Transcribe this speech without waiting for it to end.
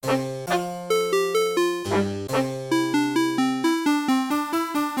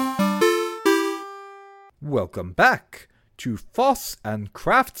Welcome back to Foss and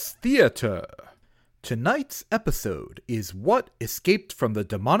Crafts Theater. Tonight's episode is What Escaped from the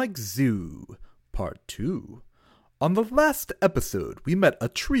Demonic Zoo, Part 2. On the last episode, we met a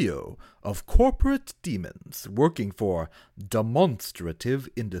trio of corporate demons working for Demonstrative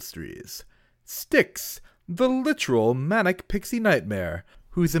Industries. Styx, the literal manic pixie nightmare,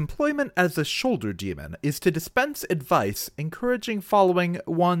 whose employment as a shoulder demon is to dispense advice encouraging following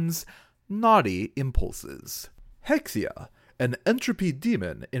one's naughty impulses. Hexia, an entropy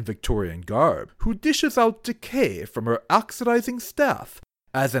demon in Victorian garb, who dishes out decay from her oxidizing staff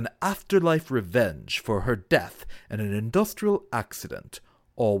as an afterlife revenge for her death in an industrial accident,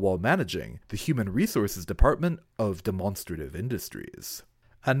 all while managing the Human Resources Department of Demonstrative Industries.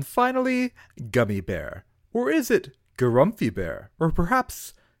 And finally, Gummy Bear. Or is it Garumphy Bear? Or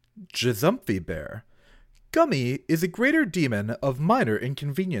perhaps Jazumphy Bear? Gummy is a greater demon of minor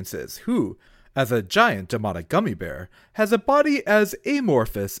inconveniences who, as a giant demonic gummy bear, has a body as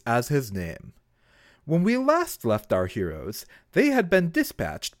amorphous as his name. When we last left our heroes, they had been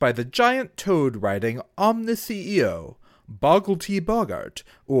dispatched by the giant toad-riding Omni-CEO, Boggle-T Bogart,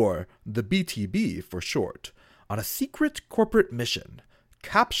 or the BTB for short, on a secret corporate mission.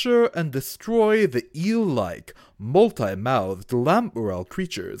 Capture and destroy the eel-like, multi-mouthed Lamp-Morel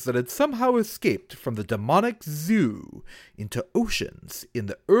creatures that had somehow escaped from the demonic zoo into oceans in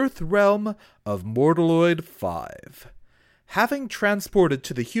the Earth realm of Mortaloid 5. Having transported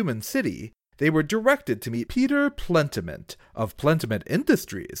to the human city, they were directed to meet Peter Plentiment of Plentiment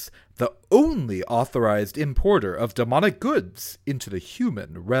Industries, the only authorized importer of demonic goods into the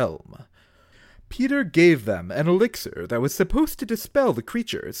human realm. Peter gave them an elixir that was supposed to dispel the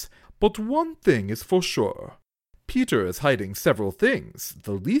creatures, but one thing is for sure. Peter is hiding several things,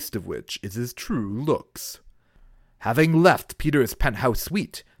 the least of which is his true looks. Having left Peter's penthouse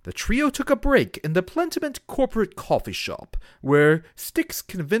suite, the trio took a break in the Plentiment corporate coffee shop, where Styx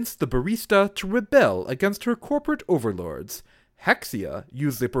convinced the barista to rebel against her corporate overlords. Hexia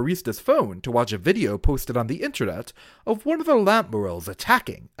used the barista's phone to watch a video posted on the internet of one of the Lamp-Morels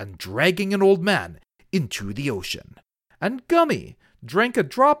attacking and dragging an old man into the ocean. And Gummy drank a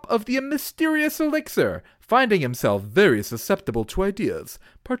drop of the mysterious elixir, finding himself very susceptible to ideas,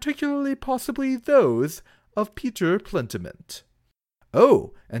 particularly possibly those of Peter Plentiment.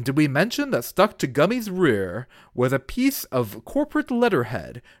 Oh, and did we mention that stuck to Gummy's rear was a piece of corporate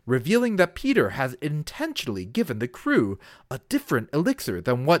letterhead revealing that Peter has intentionally given the crew a different elixir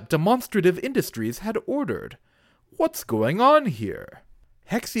than what Demonstrative Industries had ordered? What's going on here?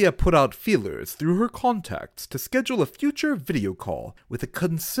 Hexia put out feelers through her contacts to schedule a future video call with a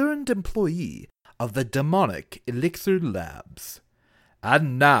concerned employee of the demonic Elixir Labs.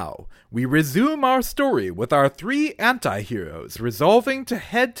 And now, we resume our story with our three anti-heroes resolving to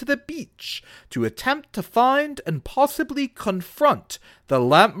head to the beach to attempt to find and possibly confront the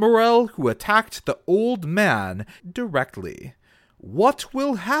Lamp-Morel who attacked the old man directly. What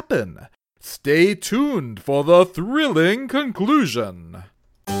will happen? Stay tuned for the thrilling conclusion.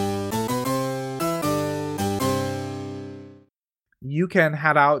 You can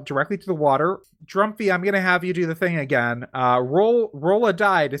head out directly to the water. Drumpy, I'm going to have you do the thing again. Roll a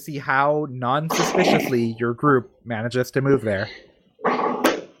die to see how non-suspiciously your group manages to move there.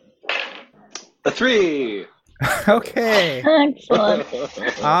 A 3! Okay. Excellent.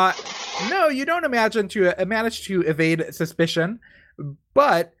 No, you don't manage to evade suspicion,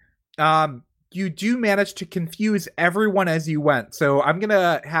 but you do manage to confuse everyone as you went. So I'm going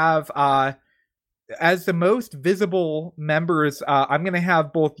to have... as the most visible members, I'm going to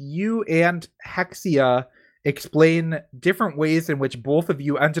have both you and Hexia explain different ways in which both of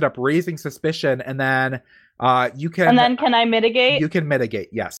you ended up raising suspicion, and then you can... And then can I mitigate? You can mitigate,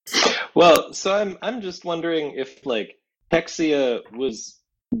 yes. Well, so I'm just wondering if, like, Hexia was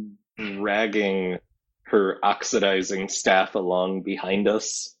dragging her oxidizing staff along behind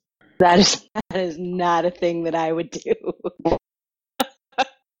us. That is not a thing that I would do.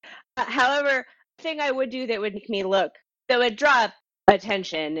 However, thing I would do that would make me look, that would draw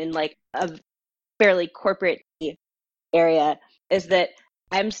attention in like a fairly corporate area, is that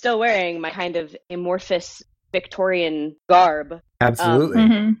I'm still wearing my kind of amorphous Victorian garb.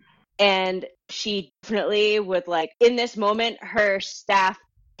 Absolutely. And she definitely would, like, in this moment, her staff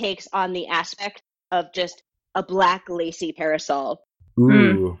takes on the aspect of just a black lacy parasol.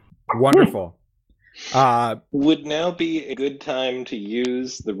 Ooh, wonderful. Would now be a good time to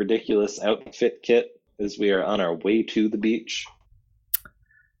use the ridiculous outfit kit as we are on our way to the beach?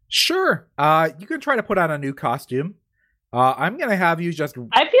 Sure. You can try to put on a new costume. I'm going to have you just...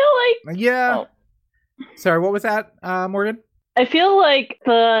 I feel like... Yeah. Oh. Sorry, what was that, Morgan? I feel like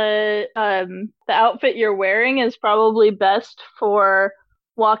the outfit you're wearing is probably best for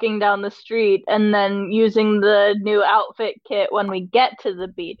walking down the street, and then using the new outfit kit when we get to the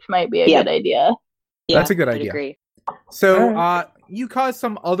beach might be a Yeah. good idea. Yeah, That's a good I'd idea. agree. So, you caused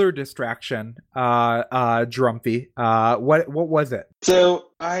some other distraction, Drumpy. What was it? So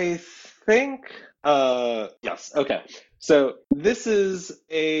I think yes, okay. So this is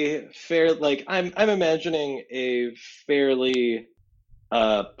a fair I'm imagining a fairly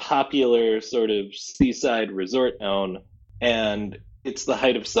popular sort of seaside resort town, and it's the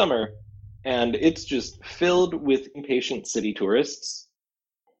height of summer, and it's just filled with impatient city tourists.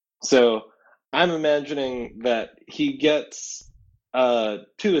 So I'm imagining that he gets to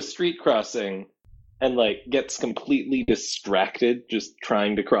a street crossing and gets completely distracted just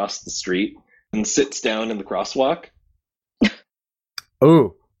trying to cross the street and sits down in the crosswalk,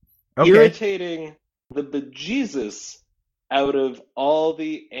 Oh, okay. irritating the bejesus out of all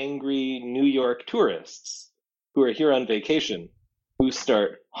the angry New York tourists who are here on vacation, who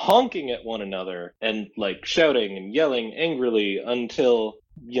start honking at one another and shouting and yelling angrily until,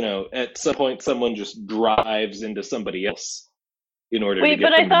 at some point someone just drives into somebody else in order to Wait, get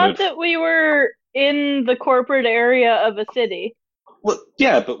but I them to thought move. that we were in the corporate area of a city. Well,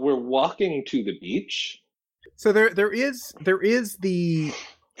 yeah, but we're walking to the beach. So there is the.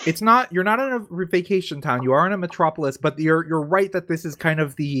 It's not, you're not in a vacation town. You are in a metropolis, but you're right that this is kind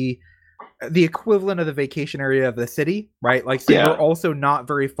of the equivalent of the vacation area of the city, right? So Yeah. you're also not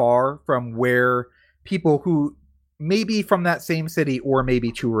very far from where people who maybe from that same city or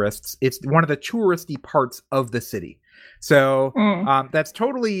maybe tourists. It's one of the touristy parts of the city. So that's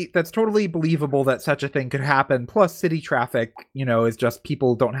totally believable that such a thing could happen. Plus, city traffic, is just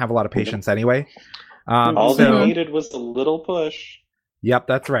people don't have a lot of patience anyway. All so- they needed was a little push. Yep,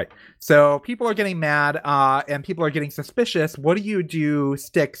 that's right. So people are getting mad, and people are getting suspicious. What do you do,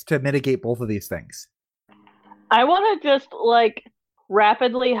 Styx, to mitigate both of these things? I want to just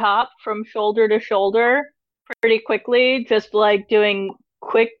rapidly hop from shoulder to shoulder pretty quickly, just doing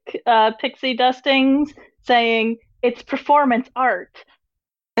quick pixie dustings, saying it's performance art.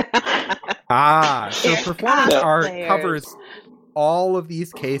 So They're performance art cosplayers. covers all of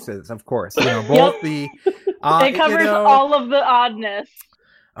these cases, of course. Both the It covers all of the oddness.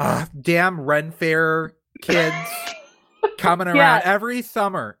 damn Ren Fair kids coming around Yeah. every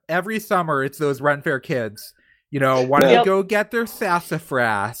summer. Every summer, it's those Ren Fair kids. Want to Yep. go get their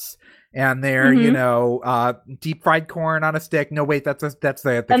sassafras and their, deep fried corn on a stick. No, wait, that's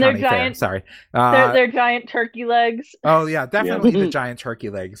the And their county fair. giant- Sorry. Their giant turkey legs. Oh yeah, definitely Yeah. the giant turkey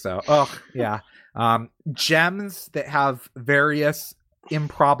legs. So, yeah, gems that have various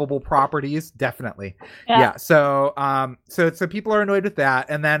improbable properties. Definitely, yeah. So, so people are annoyed with that,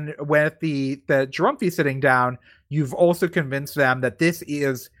 and then with the Drumpy sitting down, you've also convinced them that this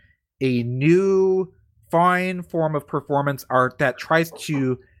is a new, fine form of performance art that tries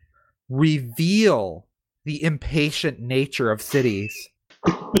to reveal the impatient nature of cities.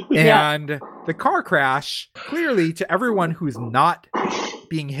 Yeah. And the car crash, clearly to everyone who's not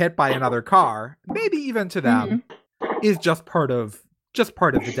being hit by another car, maybe even to them, is just part of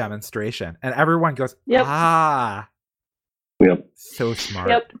the demonstration. And everyone goes, Yep. Yep. so smart.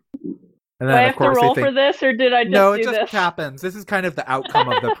 Yep. And Do I have to roll for this, or did I just no, do it just this? happens. This is kind of the outcome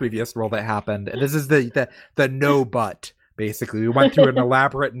of the previous roll that happened. And this is the no but, basically. We went through an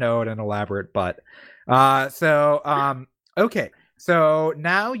elaborate no and an elaborate but. Okay. So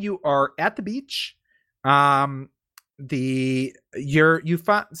now you are at the beach.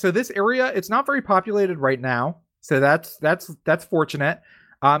 So this area, it's not very populated right now. So that's fortunate.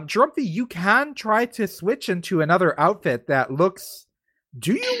 Drumpy, you can try to switch into another outfit that looks.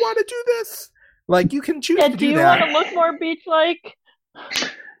 Do you want to do this? You can choose Yeah, to do you that. want to look more beach-like?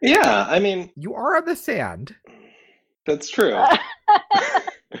 Yeah, I mean, You are on the sand. that's true.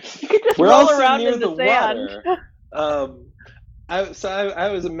 You could just We're roll also around near in the the sand. water. I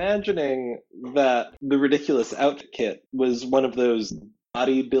was imagining that the ridiculous outfit kit was one of those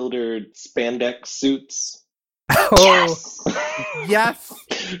bodybuilder spandex suits. Oh, yes,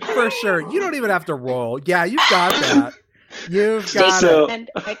 for sure. You don't even have to roll. Yeah, you've got that. You've got So- it. And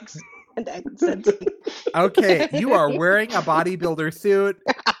X and X and Okay, you are wearing a bodybuilder suit.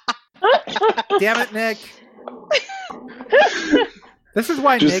 Damn it, Nick. This is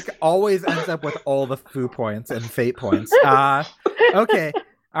why Just- Nick always ends up with all the foo points and fate points. Okay.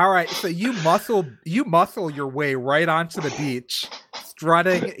 All right. So you muscle your way right onto the beach,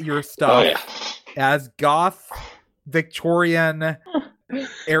 strutting your stuff Oh, yeah. as goth Victorian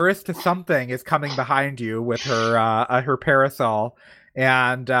heiress to something is coming behind you with her parasol,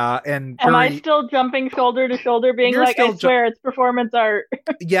 and Am I still jumping shoulder to shoulder, being You're like, I still swear it's performance art?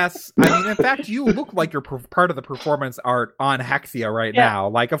 yes, I mean, in fact, you look like you're part of the performance art on Hexia right Yeah. now.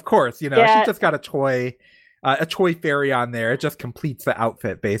 Like, of course, you know, Yeah. she just got a toy fairy on there. It just completes the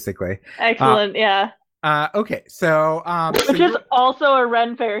outfit, basically. Excellent, yeah. Okay, so Which is also a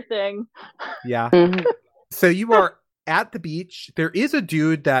Ren Fair thing. yeah. Mhm. So you are at the beach. There is a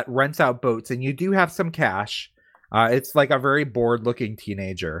dude that rents out boats, and you do have some cash. It's like a very bored-looking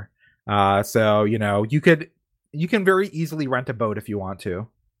teenager. So you know you can very easily rent a boat if you want to.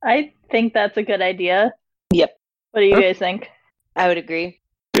 I think that's a good idea. Yep. What do you Okay. guys think? I would agree.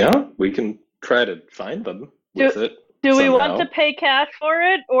 Yeah, we can try to find them with it. Do we somehow. want to pay cash for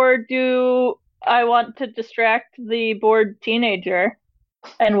it, or do I want to distract the bored teenager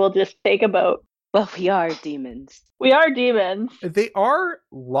and we'll just take a boat? Well, we are demons. We are demons. They are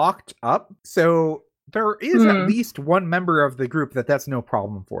locked up, so there is at Hmm. least one member of the group that's no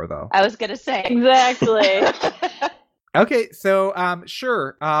problem for, though. I was gonna say. Exactly. Okay, so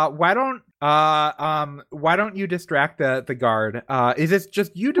sure. Why don't you distract the guard? Is this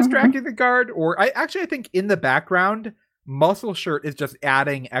just you distracting the guard, or I think in the background, Muscle Shirt is just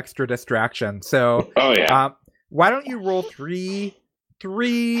adding extra distraction. So Oh yeah. why don't you roll three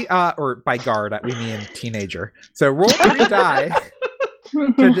or by guard we mean teenager. So roll 3 die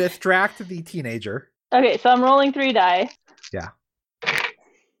to distract the teenager. Okay, so I'm rolling 3 die. Yeah.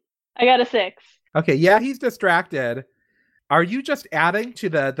 I got a 6. Okay, yeah, he's distracted. Are you just adding to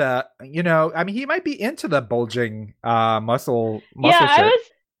the you know, I mean, he might be into the bulging muscle Yeah, I shirt. was.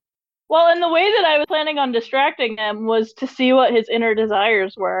 Well, and the way that I was planning on distracting him was to see what his inner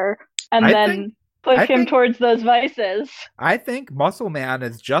desires were, and I then think- push I him think- towards those vices. I think Muscle Man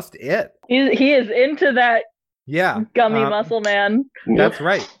is just it. He is into that Yeah, gummy muscle man. that's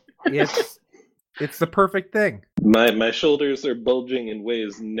right. It's the perfect thing. My shoulders are bulging in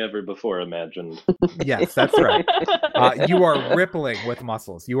ways never before imagined. Yes, that's right. You are rippling with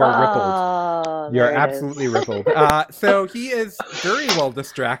muscles. You are rippled. Oh, You're there it absolutely is. rippled. So he is very well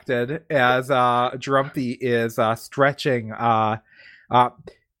distracted as Drumpy is stretching.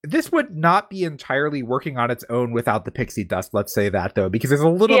 This would not be entirely working on its own without the pixie dust, let's say that, though, because there's a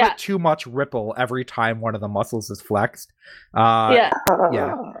little Yeah. bit too much ripple every time one of the muscles is flexed. Yeah,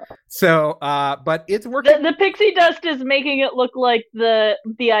 Yeah. So, but it's working the pixie dust is making it look like the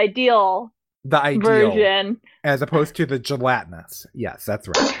ideal the ideal version. as opposed to the gelatinous. Yes, that's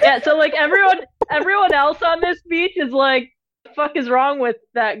right. Yeah, so like everyone else on this beach is like, the fuck is wrong with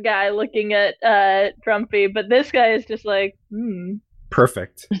that guy looking at Drumpy? But this guy is just like,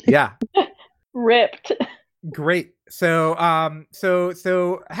 Perfect. Yeah. ripped. Great. So so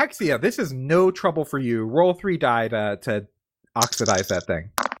Hexia, this is no trouble for you. Roll 3 die to oxidize that thing.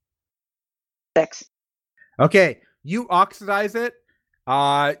 6. Okay, you oxidize it.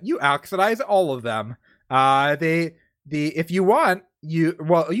 You oxidize all of them. If you want, you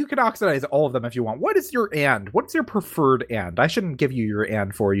can oxidize all of them if you want. What is your and? What's your preferred and? I shouldn't give you your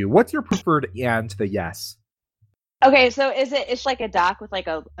and for you. What's your preferred and to the yes? Okay, so it's like a dock with like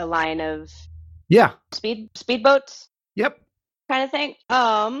a line of Yeah. speedboats Yep. kind of thing.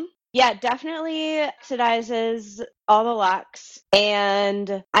 Yeah, definitely oxidizes all the locks,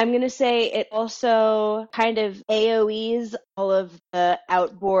 and I'm gonna say it also kind of AoEs all of the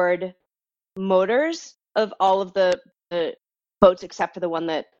outboard motors of all of the boats except for the one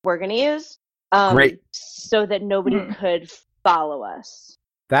that we're gonna use. Great. So that nobody could follow us.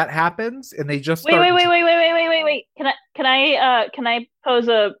 That happens, and they just Wait. start Can I pose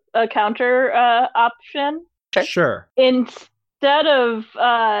a counter option? Sure. Instead of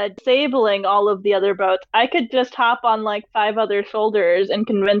disabling all of the other boats, I could just hop on like 5 other shoulders and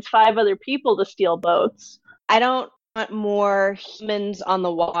convince 5 other people to steal boats. I don't want more humans on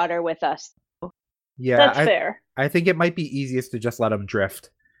the water with us. Yeah, That's fair. I think it might be easiest to just let them drift.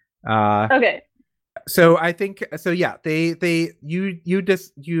 Okay. So I think yeah, you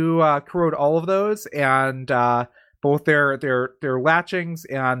corrode all of those, and both their latchings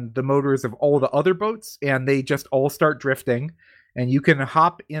and the motors of all the other boats, and they just all start drifting, and you can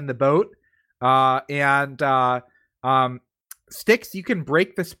hop in the boat, and Styx, you can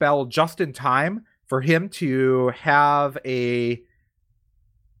break the spell just in time for him to have a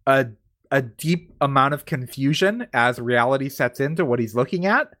deep amount of confusion as reality sets into what he's looking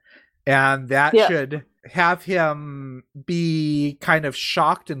at. And that should have him be kind of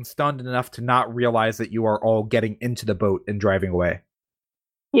shocked and stunned enough to not realize that you are all getting into the boat and driving away.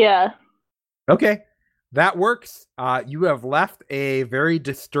 Yeah. Okay, that works. You have left a very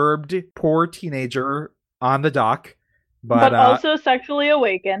disturbed, poor teenager on the dock. But also sexually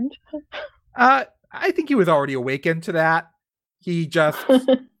awakened. I think he was already awakened to that.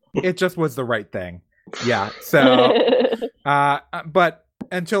 it just was the right thing. Yeah. So, but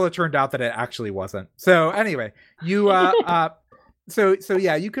until it turned out that it actually wasn't. So anyway, you, so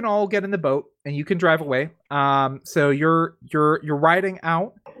yeah, you can all get in the boat and you can drive away. So you're riding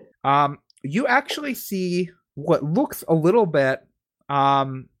out. You actually see what looks a little bit,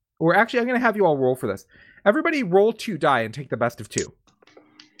 or actually I'm going to have you all roll for this. Everybody roll 2 die and take the best of 2.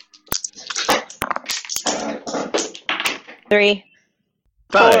 3.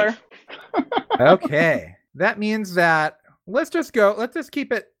 4. Okay. That means that let's just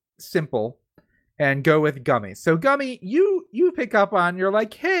keep it simple and go with Gummy. So Gummy, you pick up on, you're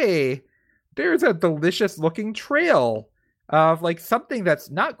like, hey, there's a delicious looking trail of like something that's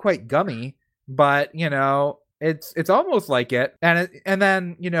not quite gummy, but you know, it's almost like it. And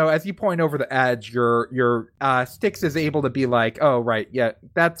then, you know, as you point over the edge, your Styx is able to be like, oh right, yeah,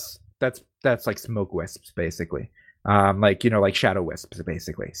 that's like smoke wisps basically. Like, you know, like shadow wisps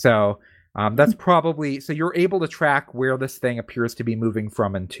basically. So that's probably, so you're able to track where this thing appears to be moving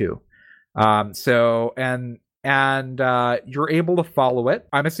from and to. So you're able to follow it.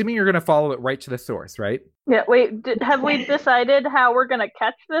 I'm assuming you're going to follow it right to the source, right? Yeah, wait, have we decided how we're going to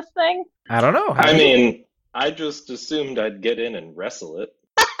catch this thing? I don't know. I mean, I just assumed I'd get in and wrestle it.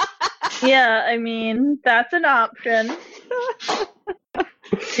 Yeah, I mean, that's an option.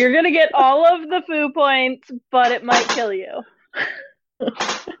 You're going to get all of the foo points, but it might kill you.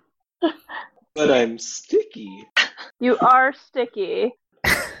 But I'm sticky. You are sticky.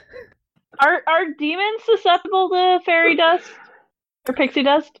 Are demons susceptible to fairy dust or pixie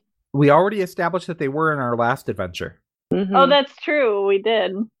dust? We already established that they were in our last adventure. Mm-hmm. Oh, that's true. We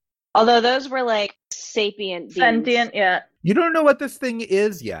did. Although those were like sapient beings. Sentient, yeah. You don't know what this thing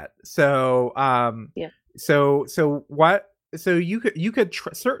is yet. So, Yeah. So what? So you could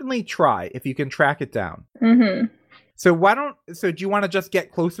certainly try if you can track it down. Mm-hmm. So do you want to just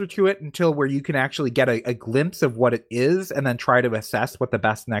get closer to it until where you can actually get a glimpse of what it is and then try to assess what the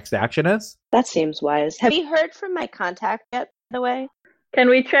best next action is? That seems wise. Have you heard from my contact yet, by the way? Can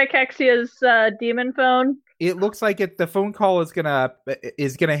we check Hexia's demon phone? It looks like the phone call is gonna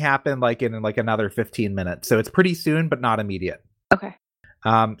happen like in like another 15 minutes. So it's pretty soon, but not immediate. Okay.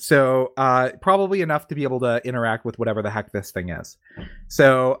 So probably enough to be able to interact with whatever the heck this thing is.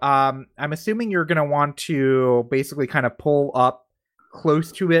 So I'm assuming you're going to want to basically kind of pull up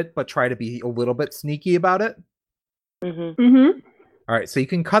close to it, but try to be a little bit sneaky about it. Mm-hmm. Mm-hmm. All right. So you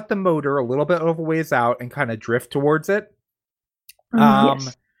can cut the motor a little bit of a ways out and kind of drift towards it.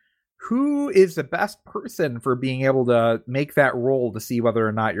 Yes. Who is the best person for being able to make that roll to see whether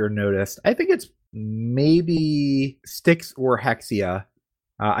or not you're noticed? I think it's maybe Styx or Hexia.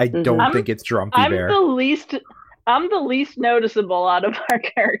 I don't think it's Drumpy Bear. I'm the least noticeable out of our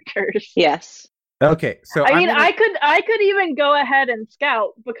characters. Yes. Okay, so I mean, I could even go ahead and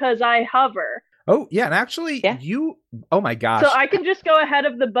scout because I hover. Oh yeah, and actually, Yeah. Oh my gosh. So I can just go ahead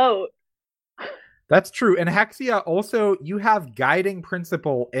of the boat. That's true. And Hexia, also, you have guiding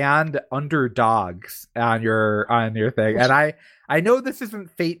principle and underdogs on your thing. And I know this isn't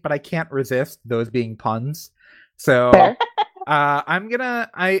fate, but I can't resist those being puns. So Fair. I'm gonna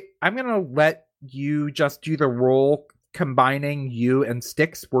let you just do the roll combining you and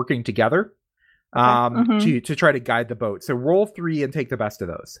Styx working together to try to guide the boat. So roll 3 and take the best of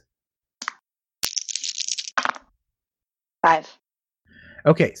those. 5.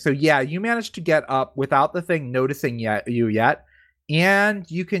 Okay, so yeah, you managed to get up without the thing noticing you yet, and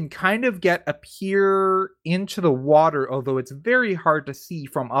you can kind of get a peer into the water, although it's very hard to see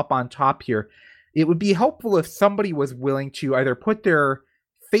from up on top here. It would be helpful if somebody was willing to either put their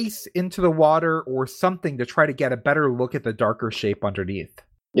face into the water or something to try to get a better look at the darker shape underneath.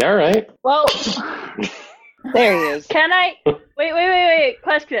 Yeah, all right. Well, There he is. can I wait?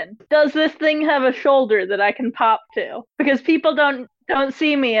 Question: does this thing have a shoulder that I can pop to? Because people don't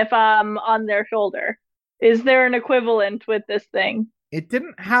see me if I'm on their shoulder. Is there an equivalent with this thing? It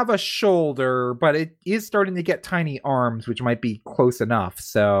didn't have a shoulder, but it is starting to get tiny arms, which might be close enough.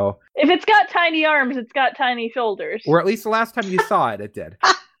 So, If it's got tiny arms, it's got tiny shoulders. or at least the last time you saw it, it did.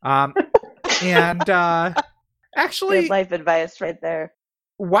 Actually, Good life advice right there.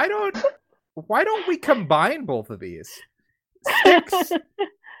 why don't we combine both of these? Styx,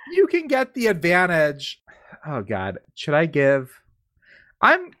 you can get the advantage. Oh God, should I give?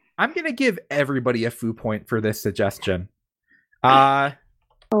 I'm gonna give everybody a foo point for this suggestion. Oh,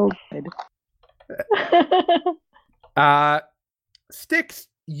 good. Styx,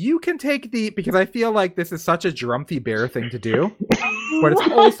 you can take because I feel like this is such a Drumpy Bear thing to do, but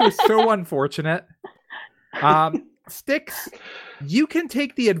it's also so unfortunate. Styx, you can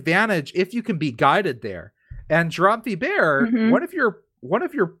take the advantage if you can be guided there. And Drumpy Bear, Mhm. one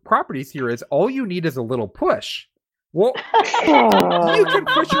of your properties here is all you need is a little push. Well, you can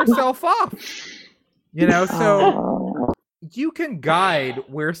push yourself off. So you can guide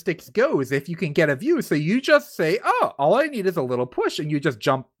where Styx goes if you can get a view. So you just say, "Oh, all I need is a little push," and you just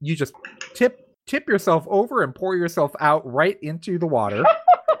jump. You just tip yourself over and pour yourself out right into the water,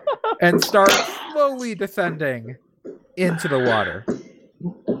 and start slowly descending into the water.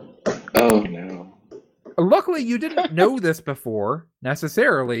 Oh no. Luckily, you didn't know this before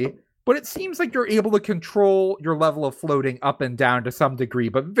necessarily, but it seems like you're able to control your level of floating up and down to some degree,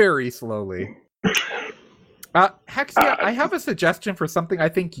 but very slowly. Hexia, I have a suggestion for something I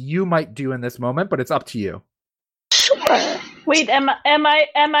think you might do in this moment, but it's up to you. Wait, am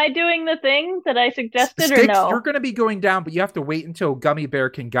I doing the thing that I suggested Styx, or no? you're going to be going down, but you have to wait until Gummy Bear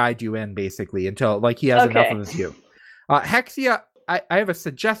can guide you in, basically, until he has enough Okay. of his view. Hexia, I have a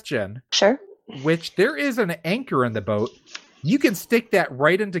suggestion, Sure. which there is an anchor in the boat. You can stick that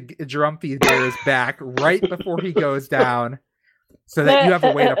right into Drumpy Bear's back right before he goes down, so that you have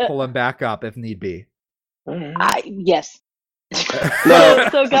a way to pull him back up if need be. Yes. No.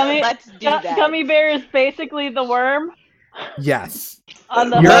 So Let's do that. Gummy Bear is basically the worm Yes. on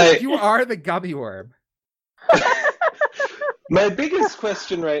the Right. You are the gummy worm. My biggest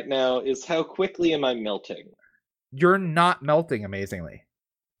question right now is how quickly am I melting? You're not melting, amazingly.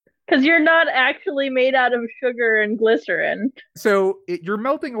 because you're not actually made out of sugar and glycerin. So you're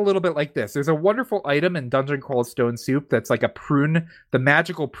melting a little bit like this. There's a wonderful item in Dungeon Crawl Stone Soup that's like a prune, the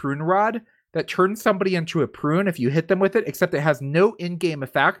magical prune rod that turns somebody into a prune if you hit them with it, except it has no in-game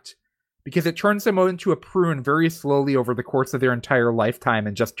effect because it turns them into a prune very slowly over the course of their entire lifetime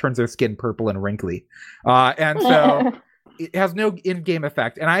and just turns their skin purple and wrinkly. And so it has no in-game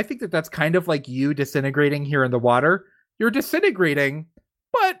effect. And I think that that's kind of like you disintegrating here in the water. You're disintegrating,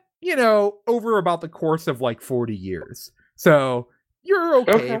 but, you know, over about the course of like 40 years. So you're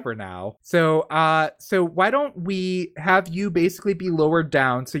okay for now. So why don't we have you basically be lowered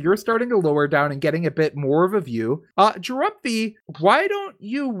down? So you're starting to lower down and getting a bit more of a view. Jeruphi, why don't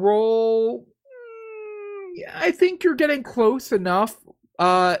you roll? I think you're getting close enough.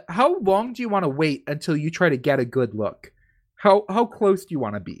 How long do you want to wait until you try to get a good look? How close do you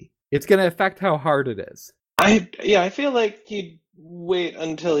want to be? It's going to affect how hard it is. I feel like he'd wait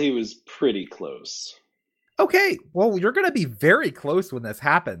until he was pretty close. Okay, well, you're going to be very close when this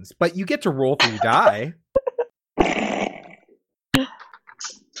happens, but you get to roll 3 die.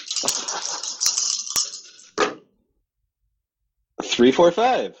 3, 4,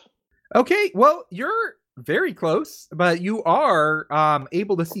 5. Okay, well, you're very close, but you are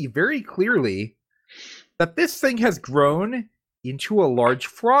able to see very clearly that this thing has grown into a large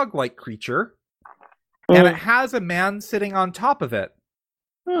frog-like creature, and it has a man sitting on top of it.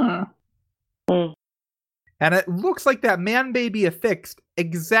 And it looks like that man may be affixed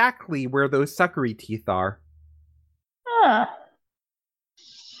exactly where those suckery teeth are. Huh.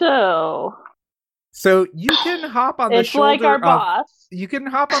 So you can hop on the it's shoulder like our of boss. you can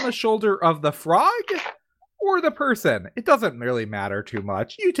hop on the shoulder of the frog or the person. It doesn't really matter too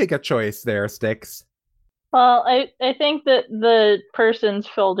much. You take a choice there, Styx. Well, I think that the person's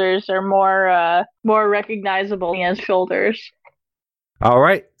shoulders are more recognizable as shoulders. All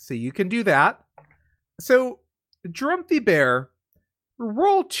right, so you can do that. So, Drumpy Bear,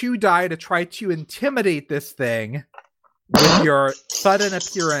 roll 2 die to try to intimidate this thing with your sudden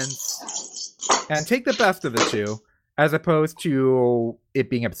appearance and take the best of the two, as opposed to it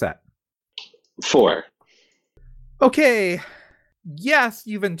being upset. 4. Okay, yes,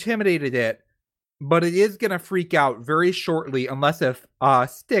 you've intimidated it, but it is going to freak out very shortly unless if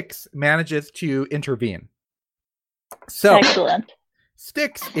Styx manages to intervene. So, Excellent.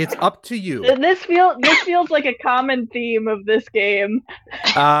 Styx, it's up to you. This feels like a common theme of this game.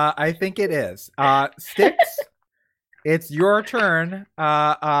 I think it is. Styx, it's your turn.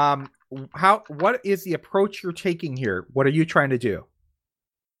 What is the approach you're taking here? What are you trying to do?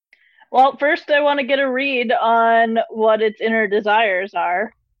 Well, first I want to get a read on what its inner desires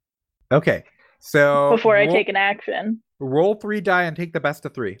are Okay, so before I take an action. Roll 3 die and take the best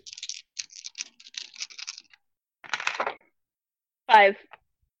of 3. 5.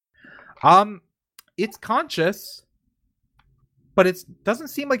 It's conscious, but it doesn't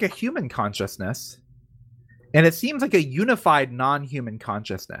seem like a human consciousness. And it seems like a unified non-human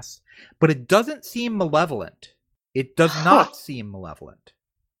consciousness. But it doesn't seem malevolent. It does not seem malevolent.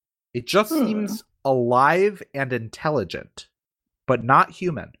 It just seems alive and intelligent, but not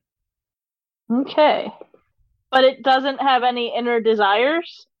human. Okay. But it doesn't have any inner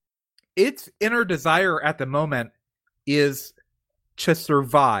desires? Its inner desire at the moment is to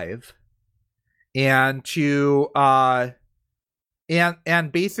survive. and to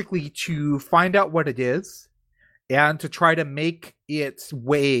and basically to find out what it is and to try to make its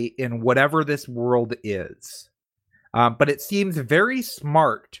way in whatever this world is. But it seems very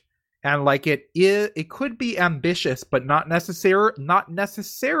smart, and like it could be ambitious, but not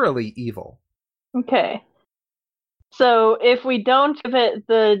necessarily evil. Okay. So if we don't give it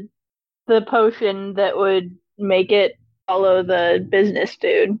the potion that would make it follow the business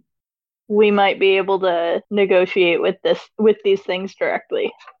dude, we might be able to negotiate with these things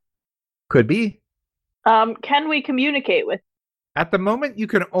directly. Could be. Can we communicate with? At the moment, you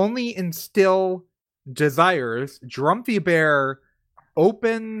can only instill desires. Drumpy Bear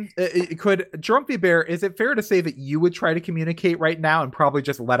Drumpy Bear, is it fair to say that you would try to communicate right now and probably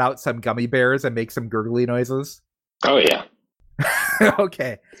just let out some gummy bears and make some gurgly noises? Oh yeah.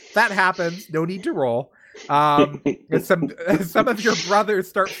 Okay, that happens. No need to roll. Some of your brothers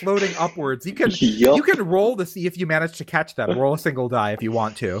start floating upwards. You can roll to see if you manage to catch them. Roll a single die if you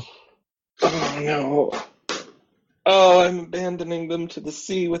want to. Oh no. Oh, I'm abandoning them to the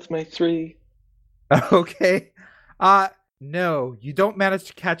sea with my 3. Okay. No, you don't manage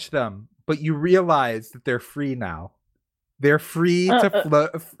to catch them, but you realize that they're free now. They're free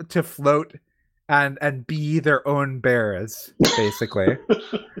to float and be their own bears, basically.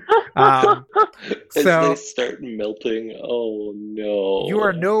 As so they start melting, oh no. You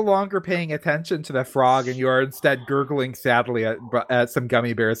are no longer paying attention to the frog, and you are instead gurgling sadly at some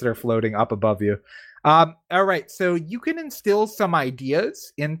gummy bears that are floating up above you. All right, so you can instill some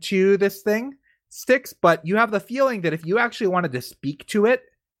ideas into this thing, Styx, but you have the feeling that if you actually wanted to speak to it,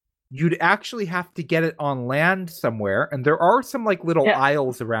 you'd actually have to get it on land somewhere, and there are some like little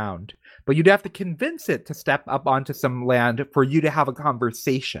isles around, but you'd have to convince it to step up onto some land for you to have a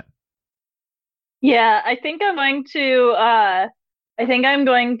conversation. Yeah, I think I'm going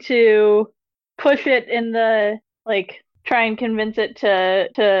to push it in the try and convince it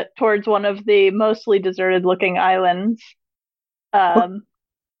to towards one of the mostly deserted looking islands. Okay.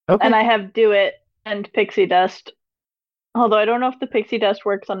 And I have do it and pixie dust. Although I don't know if the pixie dust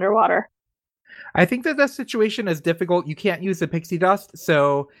works underwater. I think that situation is difficult. You can't use the pixie dust,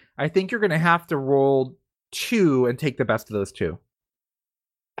 so I think you're going to have to roll 2 and take the best of those 2.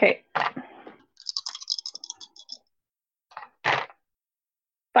 Okay.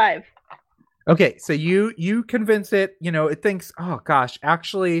 5. Okay, so you convince it. It thinks, oh gosh,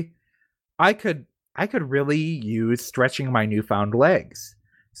 actually, I could really use stretching my newfound legs.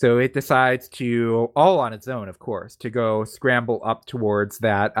 So it decides to, all on its own, of course, to go scramble up towards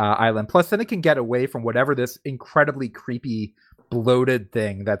that island. Plus, then it can get away from whatever this incredibly creepy, bloated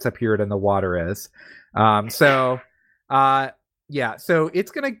thing that's appeared in the water is. So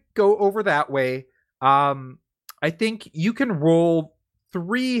it's going to go over that way. I think you can roll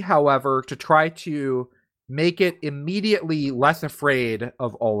 3, however, to try to make it immediately less afraid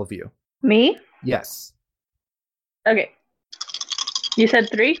of all of you. Me? Yes. Okay. You said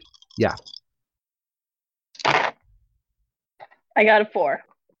 3? Yeah. I got a 4.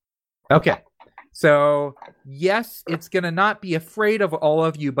 Okay. So, yes, it's going to not be afraid of all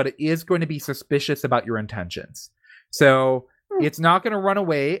of you, but it is going to be suspicious about your intentions. So, it's not going to run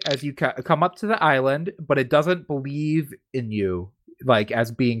away as you come up to the island, but it doesn't believe in you,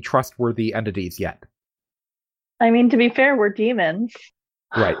 as being trustworthy entities yet. I mean, to be fair, we're demons.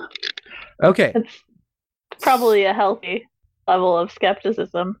 Right. Okay. It's probably a healthy level of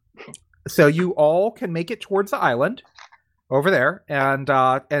skepticism. So you all can make it towards the island over there and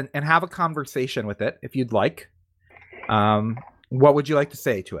have a conversation with it if you'd like. What would you like to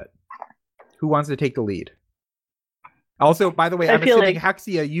say to it? Who wants to take the lead? Also, by the way, I'm assuming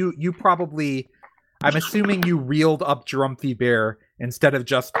Hexia, you probably, I'm assuming you reeled up Drumpy Bear instead of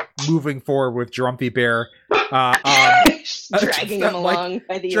just moving forward with Drumpy Bear. Dragging him along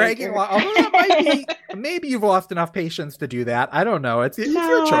by the anchor. Although that might be, maybe you've lost enough patience to do that. I don't know. It's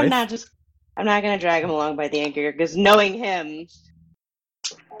your choice. I'm not going to drag him along by the anchor because knowing him,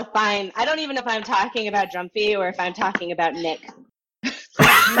 fine. I don't even know if I'm talking about Drumpy or if I'm talking about Nick.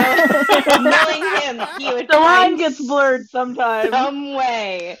 Knowing him, he would the line gets blurred sometimes. Some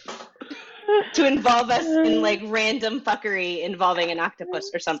way to involve us in random fuckery involving an octopus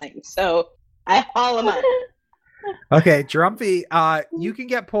or something. So I haul him up. Okay, Drumpy, you can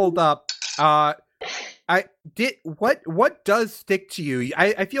get pulled up. What does stick to you?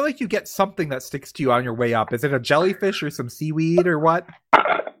 I feel like you get something that sticks to you on your way up. Is it a jellyfish or some seaweed or what?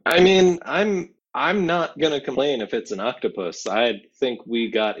 I mean, I'm not gonna complain if it's an octopus. I think we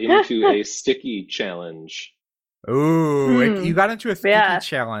got into a sticky challenge. Ooh, you got into a sticky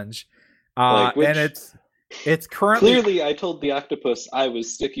challenge. And It's currently Clearly, I told the octopus I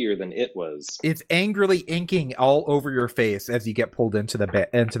was stickier than it was. it's angrily inking all over your face as you get pulled into the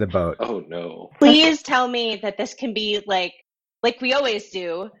boat. Oh no. Please tell me that this can be like we always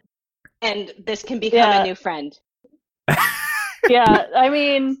do, and this can become Yeah. a new friend. Yeah, I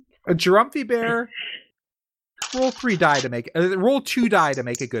mean, A Drumpy Bear. Roll 3 die to make roll 2 die to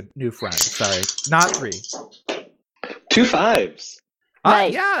make a good new friend. Sorry, not 3. 2 5s.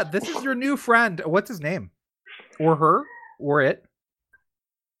 Nice. Yeah, this is your new friend. What's his name? Or her? Or it?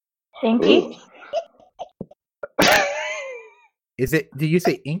 Inky. Ooh. Is it? Did you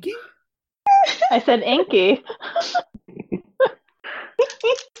say Inky? I said Inky.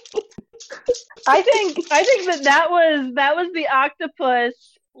 I think that was the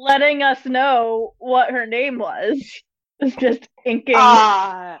octopus letting us know what her name was. It's just inking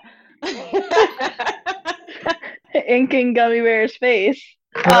Ah. inking Gummy Bear's face.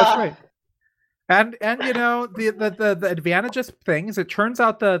 That's right. And you know the advantageous thing is it turns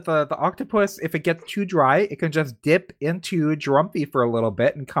out the octopus, if it gets too dry, it can just dip into Drumpy for a little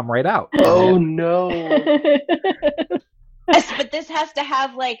bit and come right out. Oh no. Yes, but this has to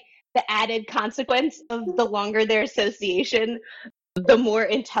have like the added consequence of the longer their association, the more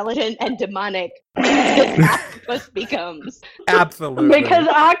intelligent and demonic this octopus becomes. Absolutely. Because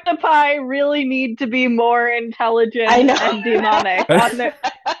octopi really need to be more intelligent I know. and demonic on their,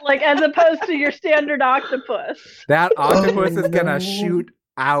 like as opposed to your standard octopus. that octopus Oh, is gonna no. shoot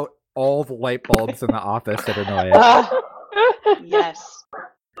out all the light bulbs in the office that annoy it. Ah, yes.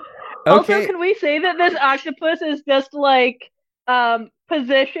 Also, Okay. can we say that this octopus is just like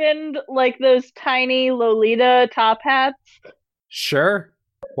positioned like those tiny Lolita top hats? Sure.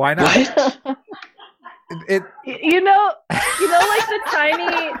 Why not? What? It You know, like the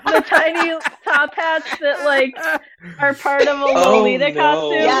tiny top hats that like are part of a Oh, Lolita no.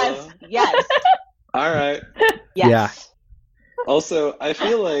 costume. Yes. Yes. All right. Yes. Yeah. Also, I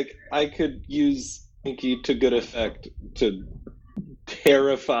feel like I could use Inky to good effect to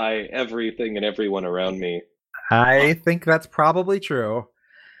terrify everything and everyone around me. I think that's probably true.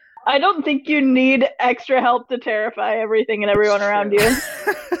 I don't think you need extra help to terrify everything and everyone around you.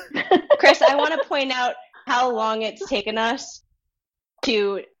 Chris, I want to point out how long it's taken us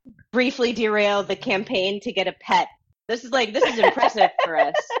to briefly derail the campaign to get a pet. This is impressive for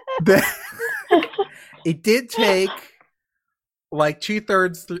us. It did take like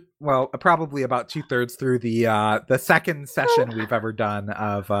 2/3 well, probably about 2/3 through the second session we've ever done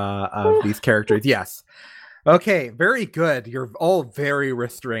of these characters. Yes. Okay, very good. You're all very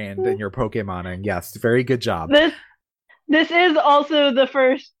restrained in your Pokemoning. Yes, very good job. This is also the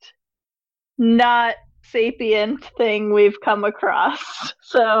first not sapient thing we've come across.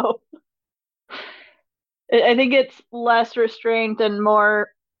 So I think it's less restraint and more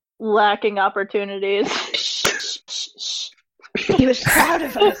lacking opportunities. Shh, shh, shh, shh. He was proud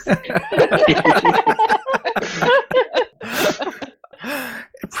of us.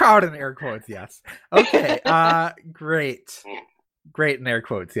 Proud in air quotes, yes. Okay, great. Great in air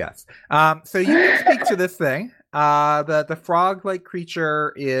quotes, yes. So you can speak to this thing. The frog-like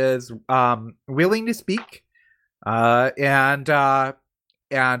creature is willing to speak, and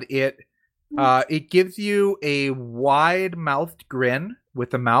it gives you a wide-mouthed grin with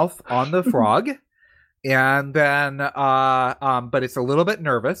the mouth on the frog, and then but it's a little bit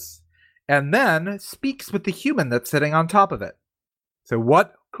nervous, and then speaks with the human that's sitting on top of it. So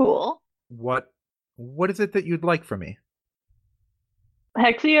what Cool. is it that you'd like from me?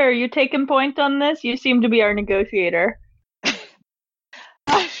 Hexy, are you taking point on this? You seem to be our negotiator.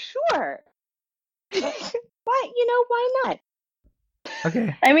 Sure. Why not?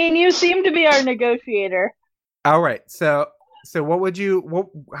 Okay. I mean, you seem to be our negotiator. All right. So what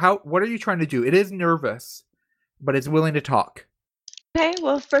are you trying to do? It is nervous, but it's willing to talk. Okay,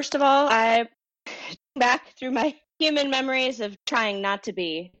 well, first of all, I back through my human memories of trying not to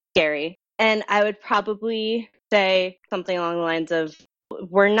be scary, and I would probably say something along the lines of,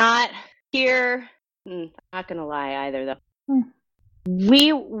 we're not here. I'm not going to lie either, though.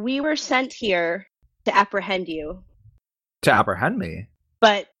 We were sent here to apprehend you, To apprehend me.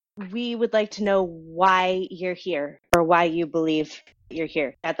 but we would like to know why you're here, or why you believe you're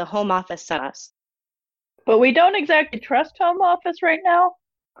here. At the Home Office sent us. But we don't exactly trust Home Office right now.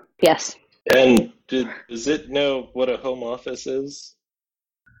 Yes. And does it know what a home office is?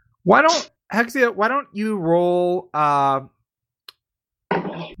 Why don't you roll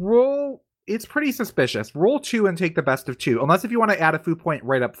it's pretty suspicious. Roll 2 and take the best of 2. Unless if you want to add a foo point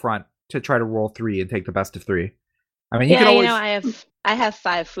right up front to try to roll 3 and take the best of 3. I mean, you can always I have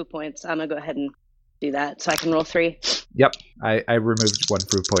 5 foo points. I'm gonna go ahead and do that so I can roll 3. Yep. I removed 1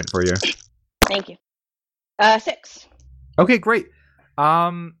 foo point for you. Thank you. 6. Okay, great.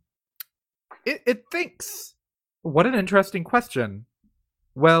 It thinks. What an interesting question.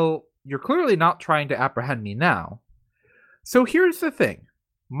 Well, you're clearly not trying to apprehend me now. So here's the thing.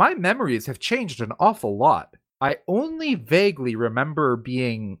 My memories have changed an awful lot. I only vaguely remember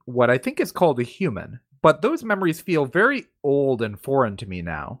being what I think is called a human, but those memories feel very old and foreign to me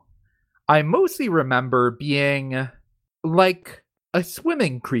now. I mostly remember being like a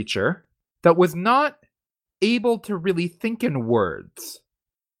swimming creature that was not able to really think in words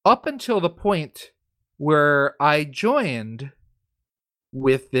up until the point where I joined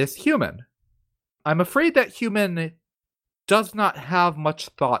with this human. I'm afraid that human does not have much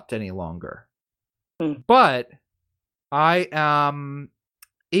thought any longer. But I am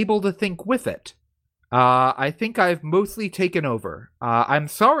able to think with it. I think I've mostly taken over. I'm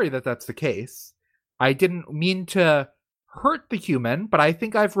sorry that that's the case. I didn't mean to hurt the human, but I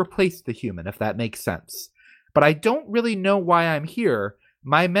think I've replaced the human, if that makes sense. But I don't really know why I'm here.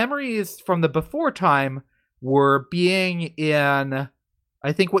 My memories from the before time were being in,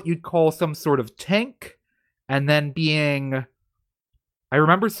 I think, what you'd call some sort of tank, and then being... I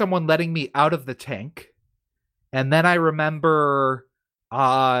remember someone letting me out of the tank, and then I remember...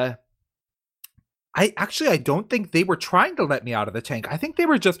 I don't think they were trying to let me out of the tank. I think they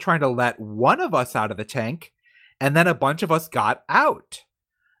were just trying to let one of us out of the tank, and then a bunch of us got out.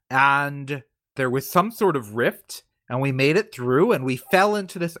 And there was some sort of rift, and we made it through, and we fell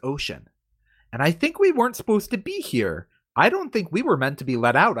into this ocean. And I think we weren't supposed to be here. I don't think we were meant to be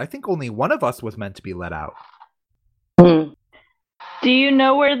let out. I think only one of us was meant to be let out. Do you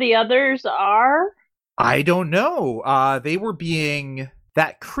know where the others are? I don't know. They were being...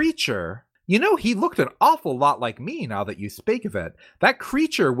 That creature... You know, he looked an awful lot like me now that you speak of it. That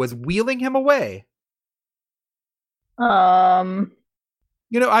creature was wheeling him away. You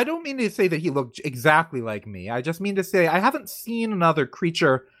know, I don't mean to say that he looked exactly like me. I just mean to say I haven't seen another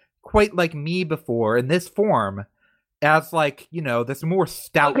creature quite like me before in this form as, like, you know, this more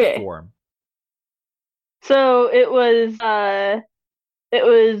stout form. So it was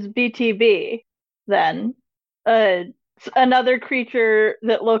BTB then. Another creature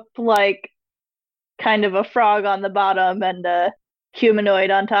that looked like kind of a frog on the bottom and a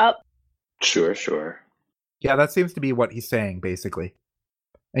humanoid on top. Sure. Yeah, that seems to be what he's saying, basically.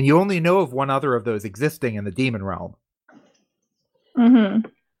 And you only know of one other of those existing in the demon realm. Mm-hmm.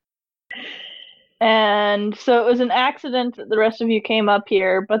 And so it was an accident that the rest of you came up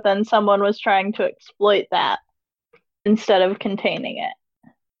here, but then someone was trying to exploit that instead of containing it.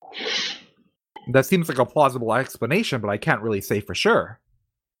 That seems like a plausible explanation, but I can't really say for sure.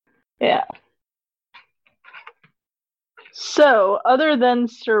 Yeah. So, other than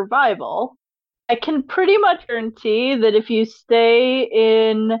survival, I can pretty much guarantee that if you stay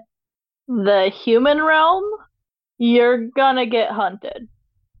in the human realm, you're gonna get hunted.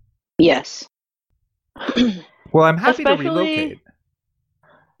 Yes. Well, I'm happy to relocate.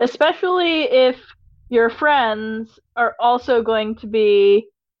 Especially if your friends are also going to be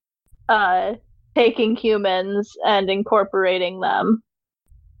taking humans and incorporating them.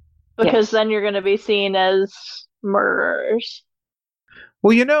 Because then you're going to be seen as murderers.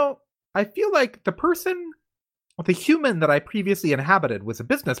 Well, you know, I feel like the human that I previously inhabited was a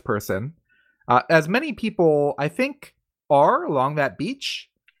business person, as many people, I think, are along that beach.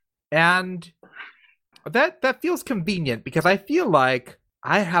 And that feels convenient because I feel like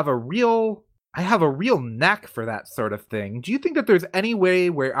I have a real knack for that sort of thing. Do you think that there's any way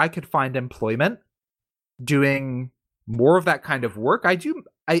where I could find employment doing more of that kind of work?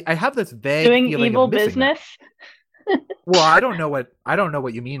 I have this vague doing feeling evil of missing business. Well, I don't know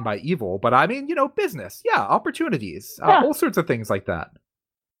what you mean by evil, but I mean, you know, business. Yeah, opportunities, all sorts of things like that.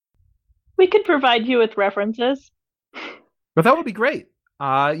 We could provide you with references. But that would be great.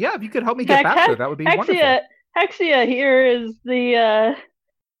 Yeah, if you could help me get back there, that would be wonderful. Hexia here is the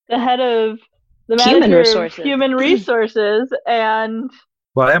head of the human resources, and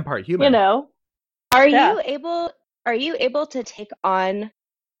well, I am part human. You know, are you able to take on?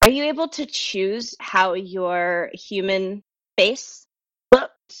 Are you able to choose how your human face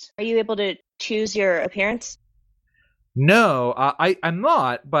looks? Are you able to choose your appearance? No, I'm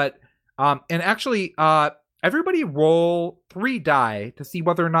not. But and actually, everybody roll 3 die to see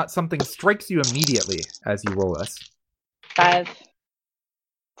whether or not something strikes you immediately as you roll this. 5.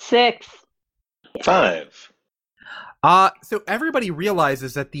 6. 5. So everybody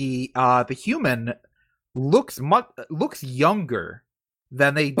realizes that the human looks younger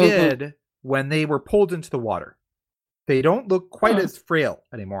than they did when they were pulled into the water. They don't look quite as frail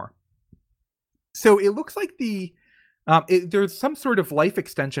anymore. So it looks like there's some sort of life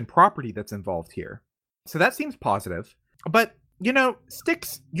extension property that's involved here. So that seems positive. But,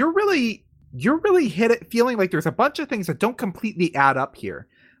 Styx, you're really hit it feeling like there's a bunch of things that don't completely add up here.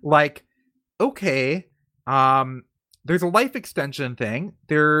 Like, okay, there's a life extension thing.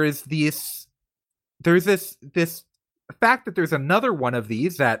 There's this fact that there's another one of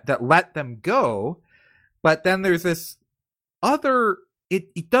these that let them go, but then there's this other.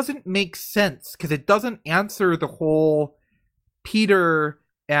 It doesn't make sense because it doesn't answer the whole Peter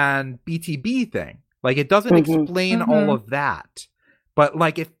and BTB thing. Like, it doesn't explain all of that. But,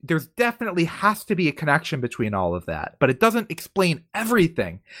 like, if there's definitely has to be a connection between all of that. But it doesn't explain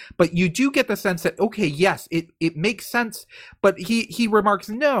everything. But you do get the sense that, okay, yes, it makes sense. But he remarks,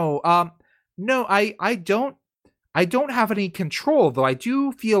 no, I don't have any control, though I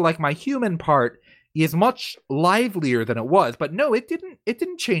do feel like my human part is much livelier than it was. But no, it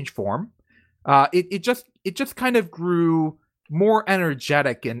didn't change form. It just kind of grew more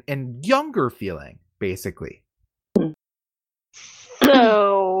energetic and younger feeling, basically.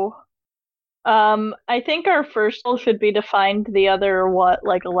 So, I think our first goal should be to find the other,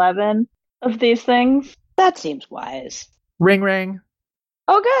 11 of these things? That seems wise. Ring, ring.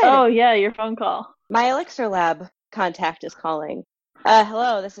 Oh, good. Oh, yeah, your phone call. My Elixir Lab contact is calling.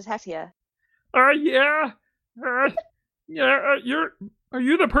 Hello, this is Hetia. Yeah. Are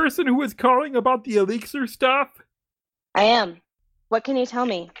you the person who was calling about the elixir stuff? I am. What can you tell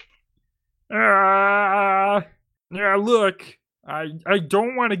me? Yeah, look, I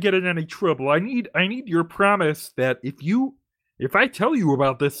don't want to get in any trouble. I need your promise that if I tell you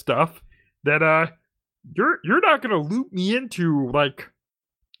about this stuff, that you're not gonna loop me into, like,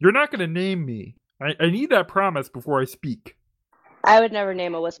 you're not gonna name me. I need that promise before I speak. I would never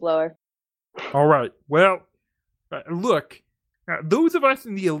name a whistleblower. All right. Well, look, those of us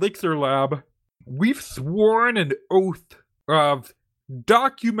in the Elixir Lab, we've sworn an oath of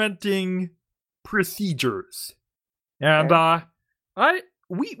documenting procedures, and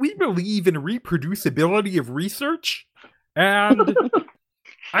we believe in reproducibility of research, and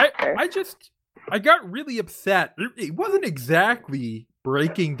I got really upset. It wasn't exactly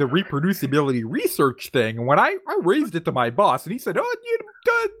breaking the reproducibility research thing, and when I raised it to my boss, and he said, "Oh,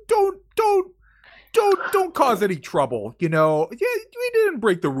 don't cause any trouble, Yeah, we didn't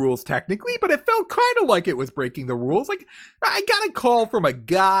break the rules technically, but it felt kind of like it was breaking the rules. Like, I got a call from a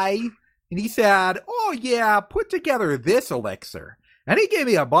guy, and he said, "Oh yeah, put together this elixir," and he gave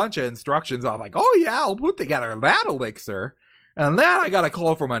me a bunch of instructions. I'm like, "Oh yeah, I'll put together that elixir." And then I got a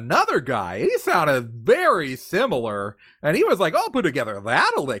call from another guy. He sounded very similar. And he was like, "I'll put together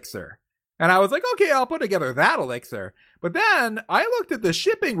that elixir." And I was like, "Okay, I'll put together that elixir." But then I looked at the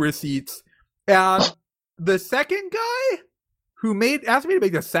shipping receipts, and the second guy who asked me to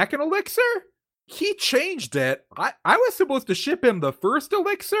make the second elixir, he changed it. I was supposed to ship him the first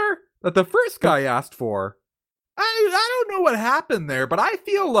elixir that the first guy asked for. I don't know what happened there, but I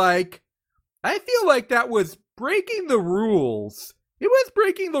feel like that was breaking the rules. It was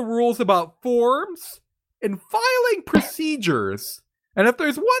breaking the rules about forms and filing procedures. And if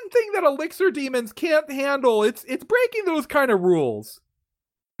there's one thing that elixir demons can't handle, it's breaking those kind of rules.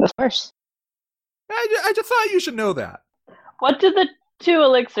 Of course. I just thought you should know that. What do the two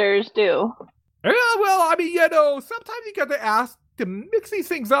elixirs do? Yeah, well, I mean, sometimes you got to ask to mix these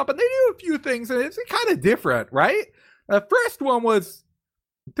things up, and they do a few things, and it's kind of different, right? The first one was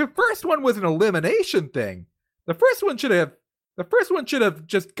an elimination thing. The first one should have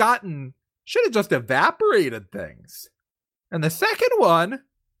just evaporated things. And the second one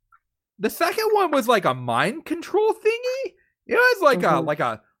was like a mind control thingy. It was like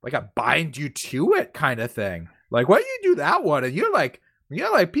a bind you to it kind of thing. Like, why do you do that one? And you're like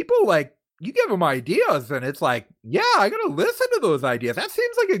people, like, you give them ideas, and it's like, yeah, I gotta listen to those ideas. That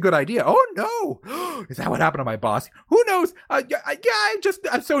seems like a good idea. Oh no, is that what happened to my boss? Who knows? I'm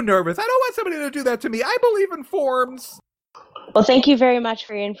so nervous. I don't want somebody to do that to me. I believe in forms. Well, thank you very much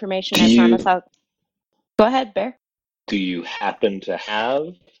for your information. I promise I'll... Go ahead, Bear. Do you happen to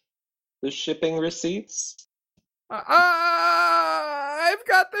have the shipping receipts? I've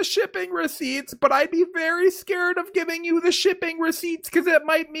got the shipping receipts, but I'd be very scared of giving you the shipping receipts because it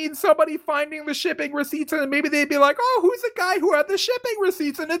might mean somebody finding the shipping receipts, and maybe they'd be like, "Oh, who's the guy who had the shipping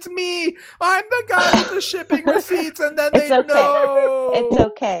receipts?" And it's me. I'm the guy with the shipping receipts, and then they know. It's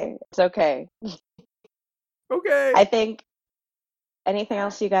okay. It's okay. Okay. I think. Anything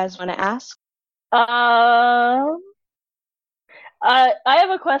else you guys want to ask? I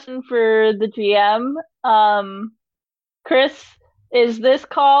have a question for the GM. Chris, is this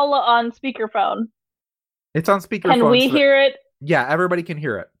call on speakerphone? It's on speakerphone. Can we hear it? Yeah, everybody can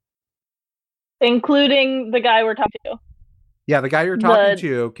hear it. Including the guy we're talking to. Yeah, the guy you're talking The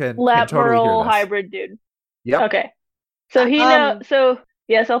to can totally Latmeral hear this. hybrid dude. Yep. Okay. So he So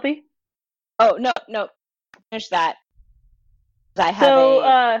yes, LP. Oh no, finish that. I have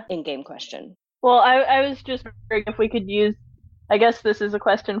a in-game question. Well, I was just wondering if we could use. I guess this is a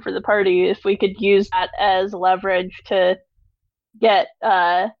question for the party. If we could use that as leverage to get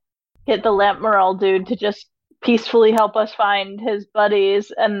the Latmeral dude to just peacefully help us find his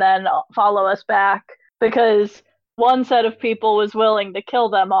buddies and then follow us back, because one set of people was willing to kill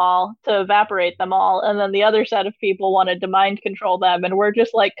them all, to evaporate them all, and then the other set of people wanted to mind control them, and we're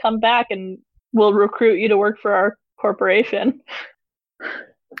just like, come back and we'll recruit you to work for our corporation.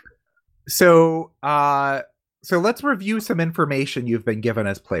 So let's review some information you've been given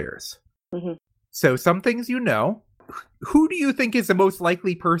as players. Mm-hmm. So some things you know. Who do you think is the most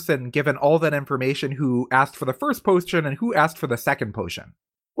likely person, given all that information, who asked for the first potion and who asked for the second potion?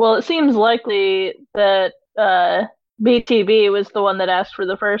 Well, it seems likely that BTB was the one that asked for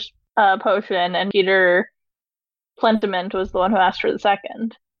the first potion, and Peter Plentiment was the one who asked for the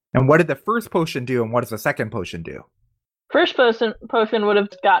second. And what did the first potion do, and what does the second potion do? First potion would have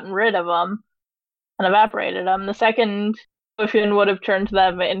gotten rid of them and evaporated them. The second potion would have turned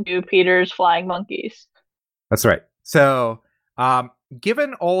them into Peter's flying monkeys. That's right. So,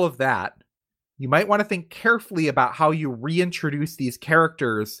 given all of that, you might want to think carefully about how you reintroduce these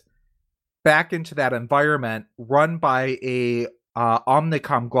characters back into that environment run by a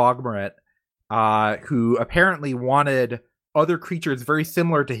omniconglomerate who apparently wanted other creatures very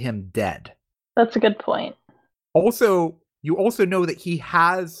similar to him dead. That's a good point. Also, you also know that he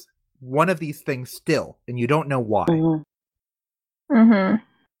has one of these things still, and you don't know why. Mm-hmm.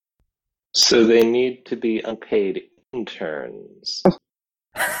 So they need to be unpaid interns.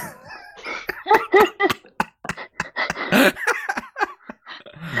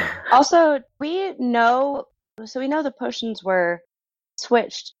 Also, we know the potions were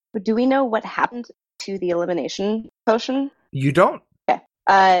switched, but do we know what happened to the elimination potion? You don't. Okay.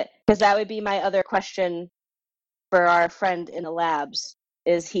 Because that would be my other question for our friend in the labs,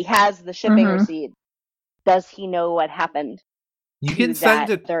 is he has the shipping receipt. Does he know what happened? You can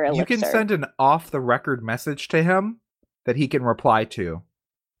send an off-the-record message to him that he can reply to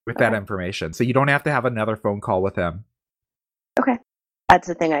with that information. So you don't have to have another phone call with him. Okay. That's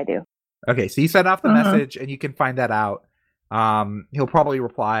the thing I do. Okay, so you send off the message and you can find that out. He'll probably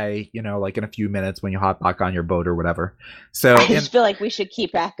reply, like in a few minutes when you hop back on your boat or whatever. So I just feel like we should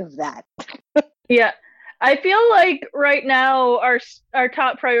keep track of that. Yeah. I feel like right now our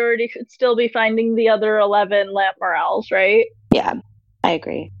top priority should still be finding the other 11 Latmerals, right? Yeah, I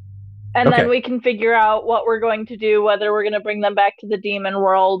agree. And then we can figure out what we're going to do, whether we're going to bring them back to the demon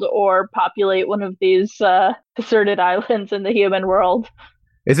world or populate one of these deserted islands in the human world.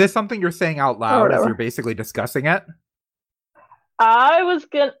 Is this something you're saying out loud as you're basically discussing it? I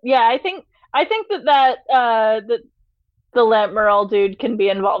think that the Latmeral dude can be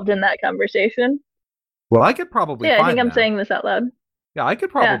involved in that conversation. Well, I could probably find them. I think I'm saying this out loud. Yeah, I could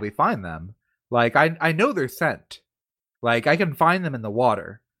probably find them. Like, I know they're sent. Like, I can find them in the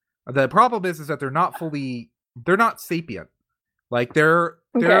water. The problem is that they're not sapient. Like, they're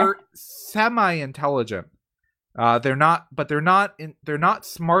semi-intelligent. They're not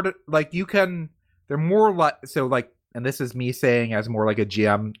smart. Like, they're more like, so like, and this is me saying as more like a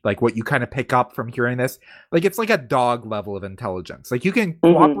GM, like what you kind of pick up from hearing this, like it's like a dog level of intelligence. Like you can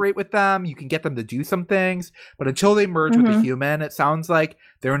cooperate with them, you can get them to do some things, but until they merge with a human, it sounds like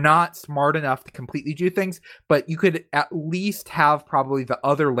they're not smart enough to completely do things. But you could at least have probably the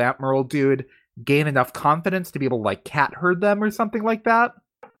other Latmeral dude gain enough confidence to be able to like cat herd them or something like that.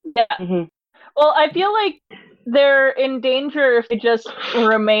 Yeah. Mm-hmm. Well, I feel like they're in danger if they just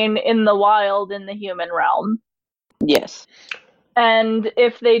remain in the wild in the human realm. Yes. And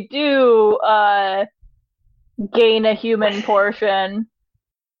if they do gain a human portion,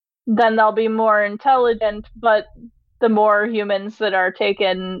 then they'll be more intelligent, but the more humans that are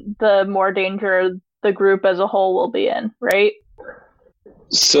taken, the more danger the group as a whole will be in, right?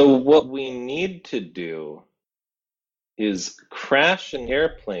 So what we need to do is crash an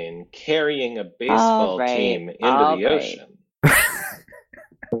airplane carrying a baseball team into the ocean.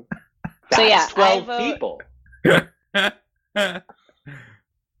 That's 12 people.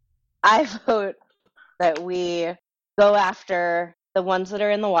 I vote that we go after the ones that are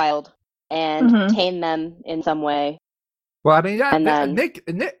in the wild and tame them in some way. Well, I mean, Nick,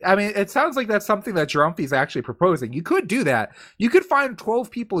 I mean, it sounds like that's something that Gerumpy's actually proposing. You could do that. You could find 12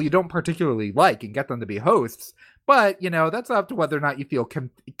 people you don't particularly like and get them to be hosts. But, that's up to whether or not you feel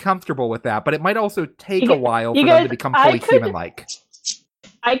comfortable with that. But it might also take a while for them to become fully human-like.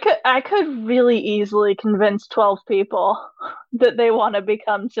 I could really easily convince 12 people. that they want to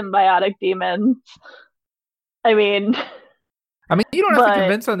become symbiotic demons. I mean, you don't have But- to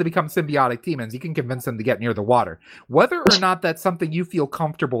convince them to become symbiotic demons. You can convince them to get near the water. Whether or not that's something you feel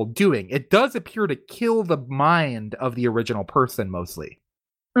comfortable doing, it does appear to kill the mind of the original person mostly.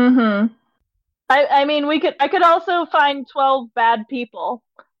 mm-hmm. I mean, I could also find 12 bad people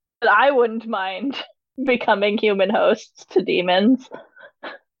that I wouldn't mind becoming human hosts to demons.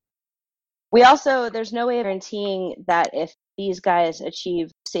 There's no way of guaranteeing that if these guys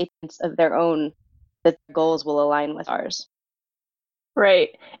achieve sapience of their own, that their goals will align with ours. Right.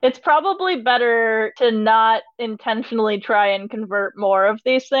 It's probably better to not intentionally try and convert more of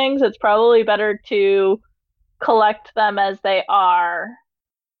these things. It's probably better to collect them as they are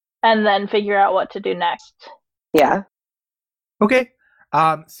and then figure out what to do next. Yeah. Okay.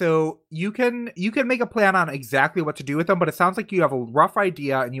 So you can make a plan on exactly what to do with them, but it sounds like you have a rough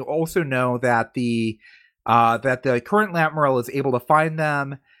idea, and you also know that the current Lamp is able to find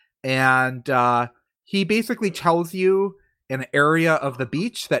them, and he basically tells you an area of the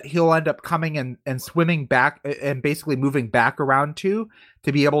beach that he'll end up coming and swimming back and basically moving back around to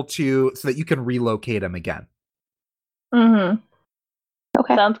be able to, so that you can relocate him again. Mm-hmm.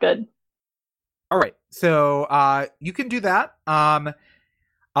 Okay. Sounds good. All right. So you can do that.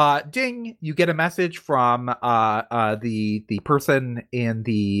 Ding, you get a message from the person in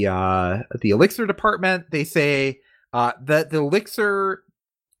the elixir department. They say that the elixir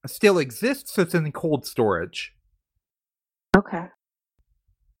still exists, so it's in cold storage. Okay.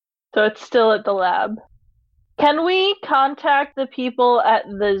 So it's still at the lab. Can we contact the people at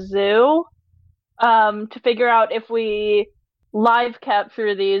the zoo to figure out if we live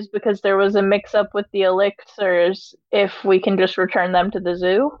capture these because there was a mix-up with the elixirs, if we can just return them to the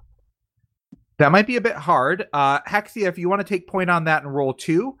zoo? That might be a bit hard. Hexia, if you want to take point on that and roll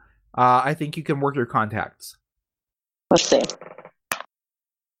 2, I think you can work your contacts. Let's see.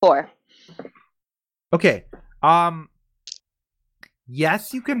 4. Okay.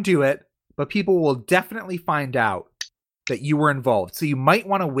 Yes, you can do it, but people will definitely find out that you were involved. So you might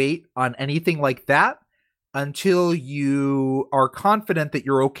want to wait on anything like that until you are confident that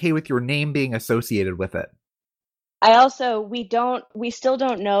you're okay with your name being associated with it. We still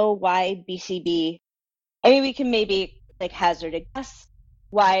don't know why BCB. I mean, we can maybe hazard a guess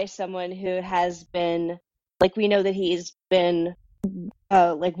why someone who has been, we know that he's been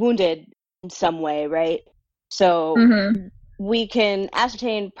wounded in some way, right? So we can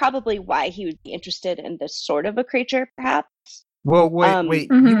ascertain probably why he would be interested in this sort of a creature, perhaps. Well, wait.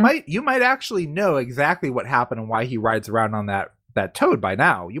 Mhm. You might actually know exactly what happened and why he rides around on that toad by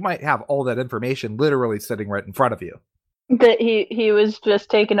now. You might have all that information literally sitting right in front of you. That he was just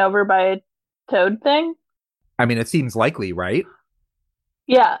taken over by a toad thing? I mean, it seems likely, right?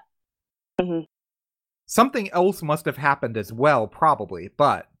 Yeah. Something else must have happened as well, probably,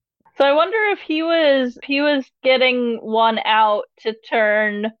 but So I wonder if he was getting one out to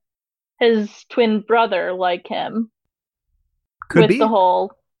turn his twin brother like him. could with be. the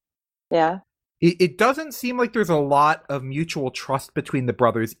whole Yeah. It doesn't seem like there's a lot of mutual trust between the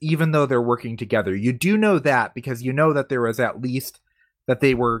brothers, even though they're working together. You do know that because you know that there was at least that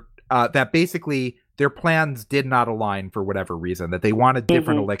they were that basically their plans did not align for whatever reason, that they wanted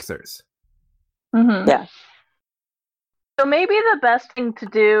different elixirs. Mhm. Yeah. So maybe the best thing to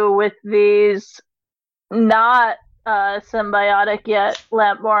do with these not symbiotic yet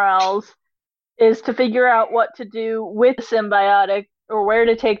Lamp Morels is to figure out what to do with symbiotic, or where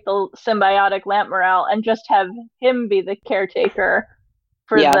to take the symbiotic Lamp Morel and just have him be the caretaker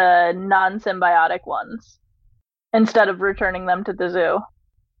for the non-symbiotic ones instead of returning them to the zoo.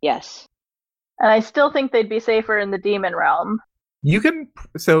 Yes. And I still think they'd be safer in the demon realm. You can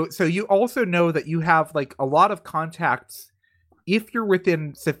so you also know that you have a lot of contacts if you're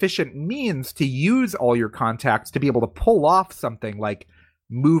within sufficient means to use all your contacts to be able to pull off something like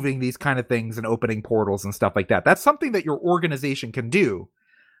moving these kind of things and opening portals and stuff like that. That's something that your organization can do.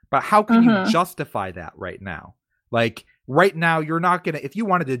 But how can you justify that right now? Right now, you're not going to, if you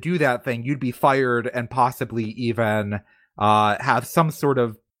wanted to do that thing, you'd be fired and possibly even have some sort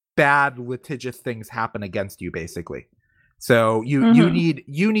of bad litigious things happen against you, basically. So you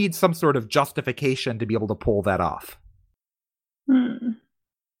need some sort of justification to be able to pull that off.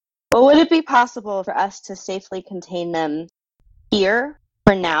 Well, would it be possible for us to safely contain them here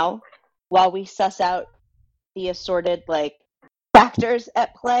for now while we suss out the assorted factors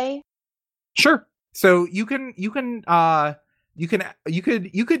at play? Sure. So you could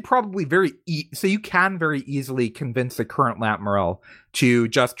probably very easily convince the current Lamp Morel to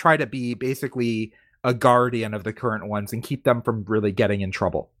just try to be basically a guardian of the current ones and keep them from really getting in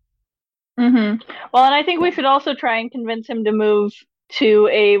trouble. Mm-hmm. Well, and I think we should also try and convince him to move to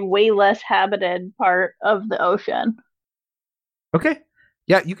a way less habited part of the ocean. Okay.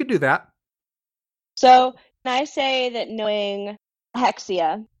 Yeah, you could do that. So can I say that knowing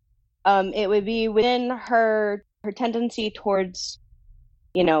Hexia, it would be within her tendency towards,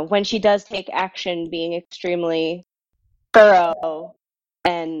 when she does take action, being extremely thorough,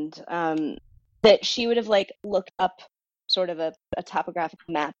 and that she would have looked up sort of a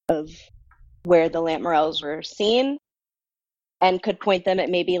topographical map of where the Lamp Morels were seen, and could point them at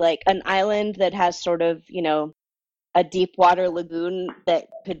maybe an island that has sort of a deep water lagoon that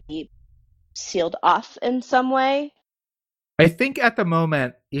could be sealed off in some way. I think at the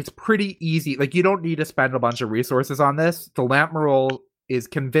moment it's pretty easy. You don't need to spend a bunch of resources on this. The Lamp Morel is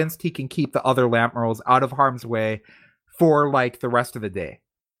convinced he can keep the other Lamp Morels out of harm's way for the rest of the day.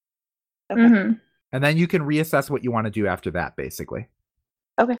 Okay. Mm-hmm. And then you can reassess what you want to do after that, basically.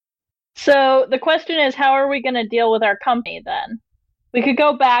 Okay. So the question is, how are we going to deal with our company then? We could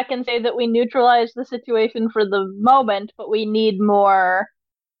go back and say that we neutralized the situation for the moment, but we need more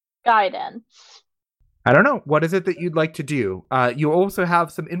guidance. I don't know. What is it that you'd like to do? You also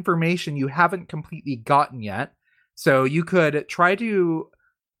have some information you haven't completely gotten yet. So you could try to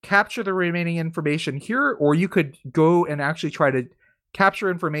capture the remaining information here, or you could go and actually try to capture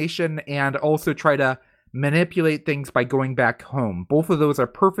information and also try to manipulate things by going back home. Both of those are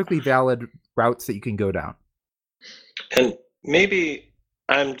perfectly valid routes that you can go down. And maybe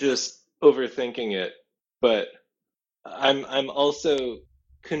I'm just overthinking it, but I'm also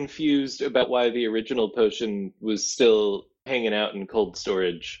confused about why the original potion was still hanging out in cold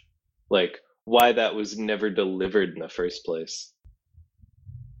storage. Why that was never delivered in the first place.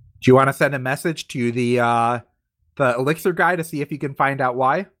 Do you want to send a message to the elixir guy to see if you can find out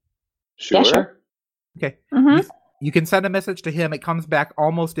why? Sure. Yeah, sure. Okay. Mm-hmm. You can send a message to him. It comes back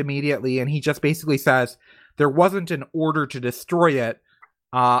almost immediately, and he just basically says, there wasn't an order to destroy it.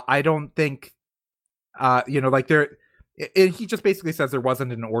 I don't think, he just basically says there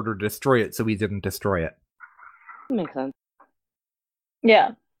wasn't an order to destroy it, so we didn't destroy it. Makes sense.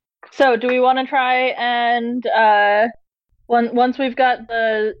 Yeah. So do we want to try and, once we've got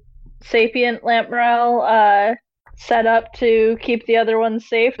the sapient Lamp Morel set up to keep the other ones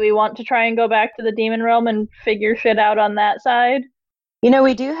safe, we want to try and go back to the demon realm and figure shit out on that side?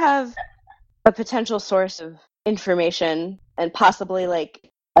 We do have a potential source of information and possibly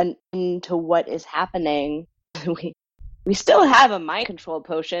an into what is happening. we still have a mind control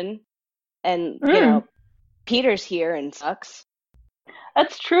potion, and Peter's here and sucks.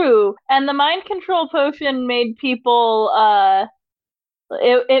 That's true. And the mind control potion made people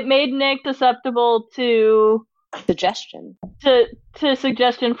it made Nick susceptible to Suggestion. To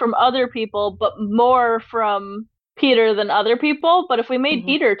suggestion from other people, but more from Peter than other people. But if we made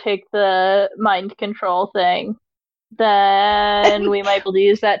Peter take the mind control thing, then we might be able to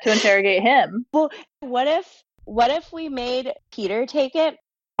use that to interrogate him. Well, what if we made Peter take it,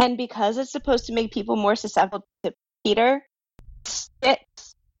 and because it's supposed to make people more susceptible to Peter,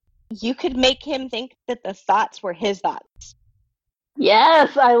 you could make him think that the thoughts were his thoughts.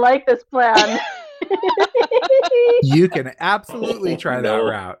 Yes, I like this plan. You can absolutely try that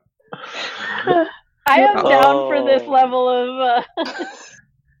route. I am down for this level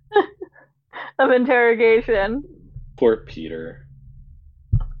of interrogation. Poor Peter.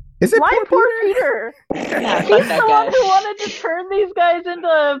 Is it Why poor Peter? Yeah, He's the one who wanted to turn these guys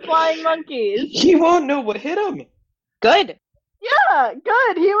into flying monkeys. He won't know what hit him. Good. Yeah,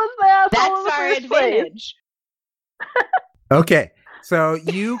 good. He was the asshole in the That's our first place. advantage. Okay. So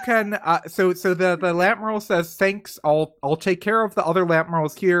you can so the Lamp Morel says, thanks, I'll take care of the other Lamp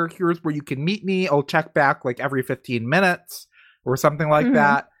Morels here. Here's where you can meet me. I'll check back every 15 minutes or something like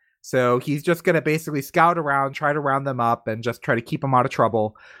that. So he's just gonna basically scout around, try to round them up, and just try to keep them out of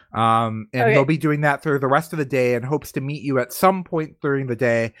trouble. And he'll be doing that through the rest of the day, and hopes to meet you at some point during the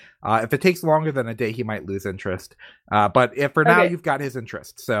day. If it takes longer than a day, he might lose interest. But if for now you've got his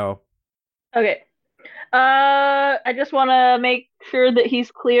interest, so okay. I just want to make sure that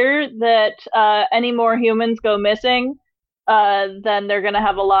he's clear that any more humans go missing, then they're gonna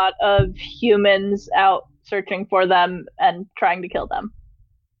have a lot of humans out searching for them and trying to kill them.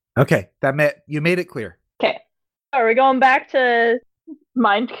 Okay, you made it clear. Okay. Are we going back to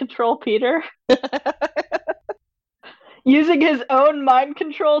mind control Peter? Using his own mind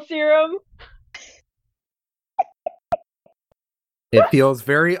control serum? It feels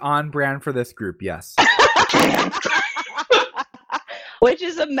very on brand for this group, yes. Which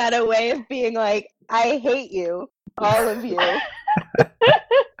is a meta way of being I hate you, all of you.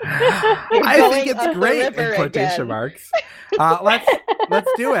 I going think it's up the great river in quotation again. marks.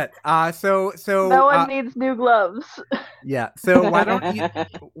 Let's do it. So No one needs new gloves. yeah. So why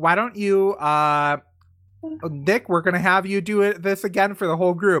don't you Nick, we're gonna have you do this again for the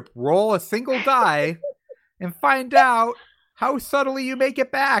whole group. Roll a single die and find out how subtly you make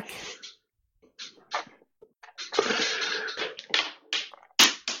it back.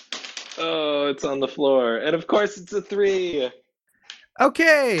 Oh, it's on the floor. And of course it's a 3.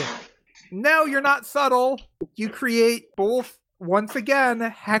 Okay. No, you're not subtle. You create both, once again,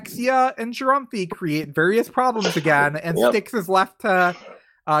 Hexia and Gerumpy create various problems again, and Yep. Styx is left to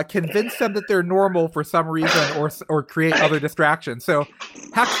convince them that they're normal for some reason or create other distractions. So,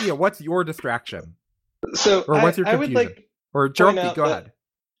 Hexia, what's your distraction? So Or what's your I would confusion? like Or point Gerumpy, out go that ahead.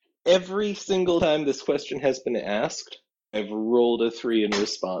 every single time this question has been asked, I've rolled a 3 in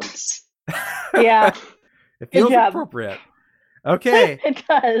response. Yeah, It feels job. appropriate. Okay. it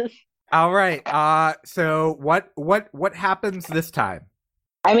does. All right. So what happens this time?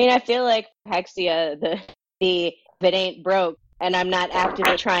 I mean, I feel like Hexia, the if it ain't broke, and I'm not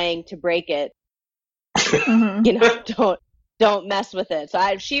actively trying to break it, Mhm. you know, don't mess with it.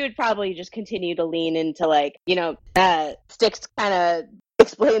 So she would probably just continue to lean into like, Styx kind of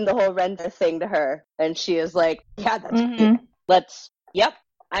explained the whole render thing to her, and she is like, yeah, that's Mhm. yep,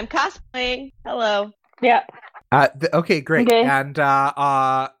 I'm cosplaying. Hello. Yeah. Okay, great. Okay. And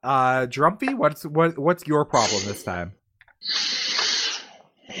Drumpy, what's your problem this time?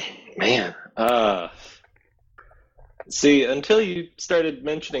 Man. See, until you started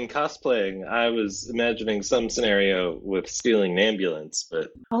mentioning cosplaying, I was imagining some scenario with stealing an ambulance,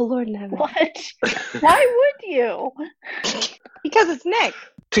 but Oh Lord in heaven. What? Why would you? Because it's Nick.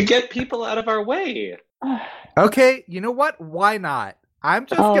 to get people out of our way. Okay, you know what? Why not? I'm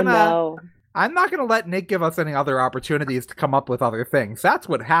just Oh gonna. no. I'm not gonna let Nick give us any other opportunities to come up with other things. That's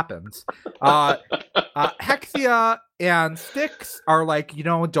what happens. Hexia and Styx are like,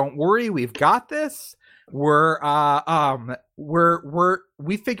 don't worry, we've got this. We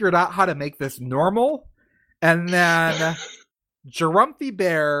figured out how to make this normal, and then Gerumpy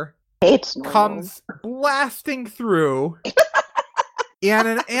Bear Hates normal. comes blasting through in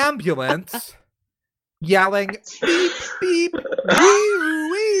an ambulance, yelling beep beep wee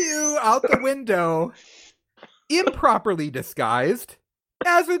wee out the window, improperly disguised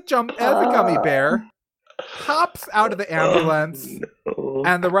as a gummy bear, hops out of the ambulance, No.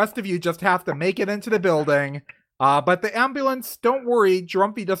 and the rest of you just have to make it into the building. But the ambulance, don't worry,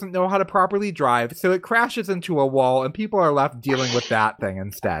 Drumpy doesn't know how to properly drive, so it crashes into a wall, and people are left dealing with that thing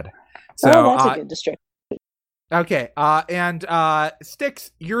instead. So, that's a good distraction. okay, and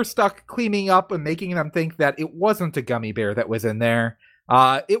Styx, you're stuck cleaning up and making them think that it wasn't a gummy bear that was in there.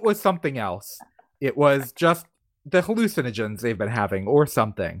 It was something else. It was just the hallucinogens they've been having, or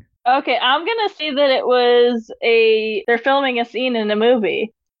something. Okay, I'm gonna say that it was they're filming a scene in a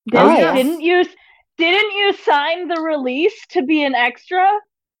movie. yes. Didn't you sign the release to be an extra?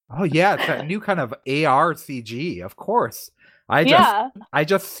 Oh yeah, it's that new kind of AR CG, of course. I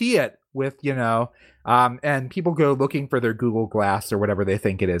just see it with, and people go looking for their Google Glass or whatever they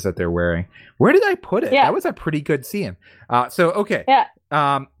think it is that they're wearing. Where did I put it? Yeah. That was a pretty good scene. Okay. Yeah.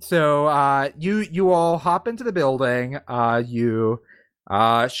 You all hop into the building. You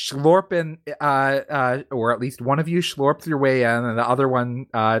schlorp in, or at least one of you schlorps your way in, and the other one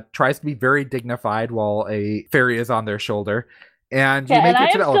tries to be very dignified while a fairy is on their shoulder. And you make and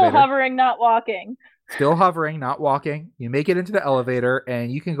it to the I am elevator. still hovering, not walking. Still hovering, not walking. You make it into the elevator, and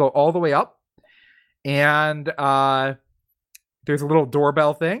you can go all the way up. And there's a little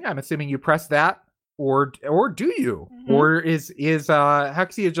doorbell thing. I'm assuming you press that, or do you? Mhm. Or is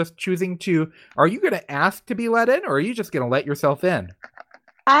Hexia just choosing to? Are you going to ask to be let in, or are you just going to let yourself in?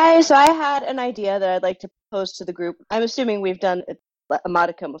 I had an idea that I'd like to pose to the group. I'm assuming we've done a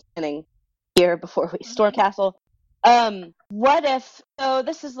modicum of planning here before we storm castle. What if? So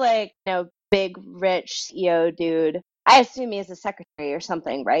this is like big rich CEO dude. I assume he is a secretary or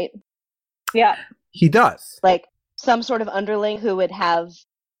something, right? Yeah. He does. Like some sort of underling who would have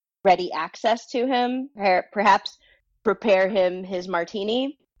ready access to him, perhaps prepare him his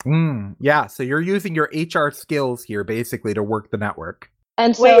martini. Yeah, so you're using your HR skills here basically to work the network.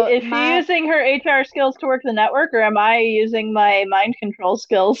 And so Wait, is she using her HR skills to work the network, or am I using my mind control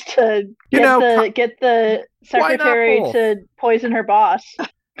skills to get the secretary both? to poison her boss?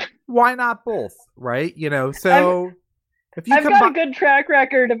 Why not both, right? So if you I've got a good track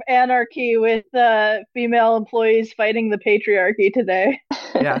record of anarchy with female employees fighting the patriarchy today.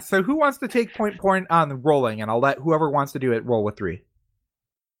 Yeah, so who wants to take point on the rolling, and I'll let whoever wants to do it roll with 3.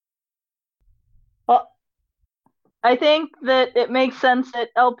 Well, I think that it makes sense that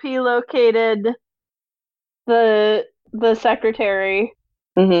LP located the secretary.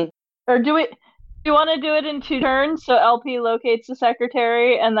 Mm-hmm. Or do you want to do it in 2 turns? So LP locates the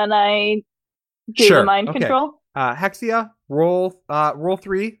secretary, and then I do Sure. the mind Okay. control. Hexia, roll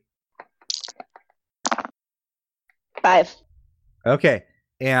 3. 5. Okay,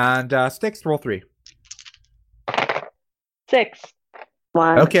 and Styx, roll 3. 6.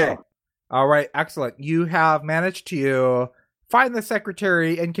 Okay. All right, excellent. You have managed to find the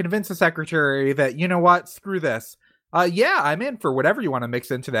secretary and convince the secretary that, you know what, screw this. Yeah, I'm in for whatever you want to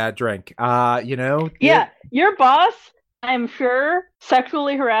mix into that drink. Yeah, your boss, I'm sure,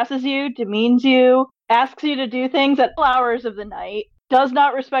 sexually harasses you, demeans you, asks you to do things at all hours of the night, does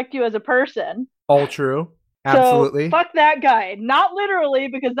not respect you as a person. All true. Absolutely. So fuck that guy. Not literally,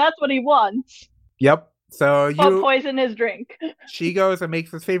 because that's what he wants. Yep. So But poison his drink. She goes and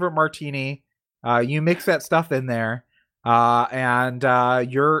makes his favorite martini. You mix that stuff in there, and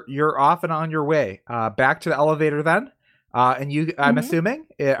you're off and on your way. Back to the elevator then. And you, I'm assuming,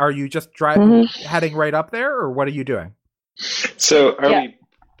 are you just heading right up there, or what are you doing? So are we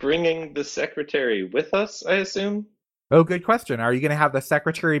bringing the secretary with us, I assume? Oh, good question. Are you going to have the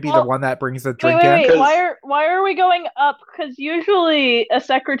secretary be the one that brings the drink wait. in? Why are we going up? Because usually a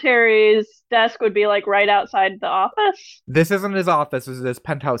secretary's desk would be like right outside the office. This isn't his office. This is his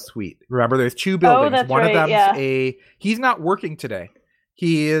penthouse suite. Remember, there's 2 buildings. Oh, that's one right, of them's he's not working today.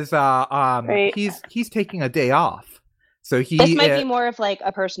 He is he's taking a day off. So this might be more of like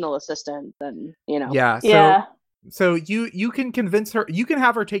a personal assistant than, Yeah. So you can convince her. You can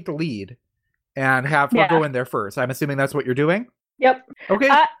have her take the lead and have her go in there first. I'm assuming that's what you're doing? Yep. Okay.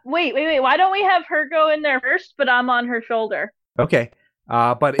 Wait. Why don't we have her go in there first, but I'm on her shoulder? Okay.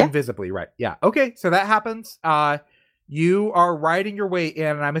 But invisibly, right. Yeah. Okay, so that happens. You are riding your way in,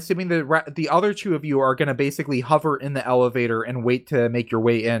 and I'm assuming the other 2 of you are going to basically hover in the elevator and wait to make your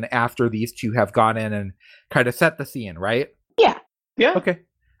way in after these 2 have gone in and kind of set the scene, right? Yeah. Yeah. Okay.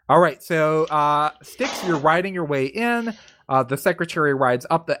 All right, so Styx, you're riding your way in. The secretary rides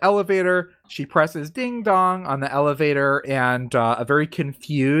up the elevator. She presses ding dong on the elevator, and a very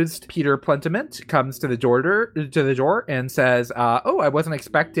confused Peter Plentiment comes to the door and says, "Oh, I wasn't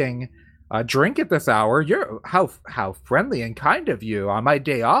expecting a drink at this hour. You're how friendly and kind of you on my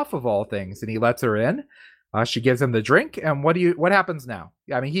day off of all things." And he lets her in. She gives him the drink, and what happens now?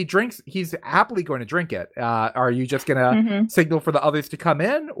 I mean, he drinks. He's happily going to drink it. Are you just gonna signal for the others to come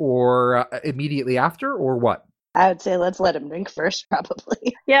in, or immediately after, or what? I would say let's let him drink first,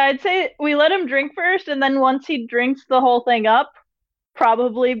 probably. Yeah, I'd say we let him drink first, and then once he drinks the whole thing up,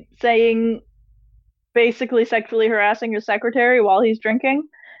 probably saying, basically sexually harassing his secretary while he's drinking.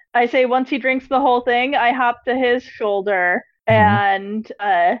 I say once he drinks the whole thing, I hop to his shoulder and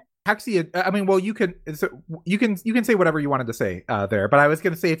Hexia, I mean, well, you can say whatever you wanted to say there, but I was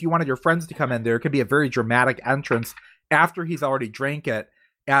going to say if you wanted your friends to come in, there could be a very dramatic entrance after he's already drank it,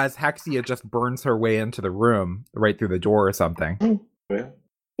 as Hexia just burns her way into the room right through the door or something.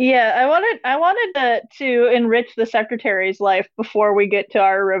 Yeah, I wanted to enrich the secretary's life before we get to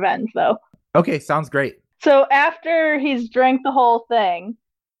our revenge, though. Okay, sounds great. So after he's drank the whole thing,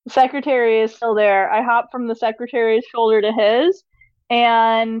 the secretary is still there. I hop from the secretary's shoulder to his,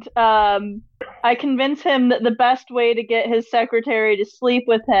 and I convince him that the best way to get his secretary to sleep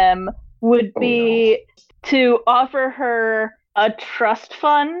with him would be to offer her a trust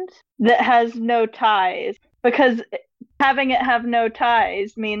fund that has no ties, because having it have no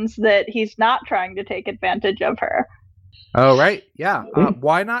ties means that he's not trying to take advantage of her. Oh, right. Yeah.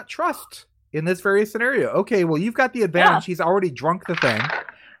 Why not trust in this very scenario? Okay, well, you've got the advantage. He's already drunk the thing.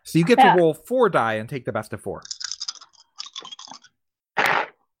 So you get to roll 4 die and take the best of 4.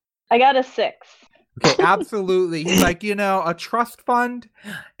 I got a 6. Okay, absolutely. He's like, a trust fund,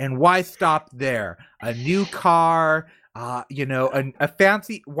 and why stop there? A new car, a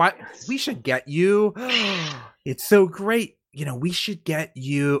fancy. What we should get you? It's so great. We should get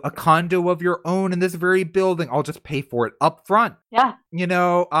you a condo of your own in this very building. I'll just pay for it up front. Yeah.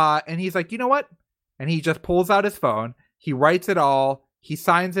 And he's like, you know what? And he just pulls out his phone. He writes it all. He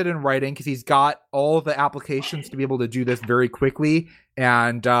signs it in writing because he's got all the applications to be able to do this very quickly.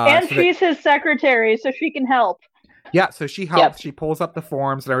 And she's his secretary, so she can help. Yeah, so she helps. Yep. She pulls up the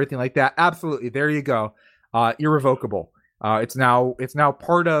forms and everything like that. Absolutely. There you go. Irrevocable. It's now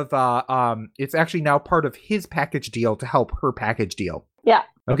part of it's actually now part of his package deal to help her package deal. Yeah.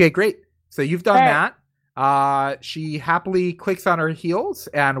 Okay, great. So you've done that. She happily clicks on her heels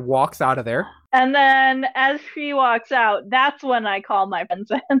and walks out of there. And then as she walks out, that's when I call my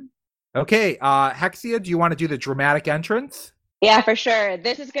friends in. Okay, Hexia, do you want to do the dramatic entrance? Yeah, for sure.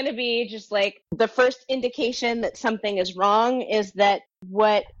 This is going to be just like the first indication that something is wrong is that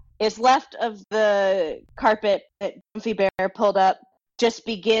what is left of the carpet that Grumpy Bear pulled up just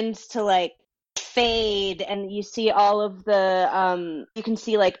begins to like fade, and you see all of the you can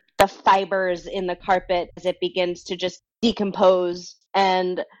see like the fibers in the carpet as it begins to just decompose,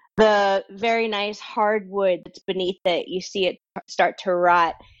 and the very nice hardwood that's beneath it, you see it start to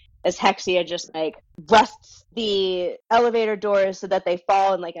rot as Hexia just like rusts the elevator doors so that they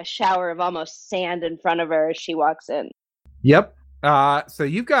fall in like a shower of almost sand in front of her as she walks in. Yep. So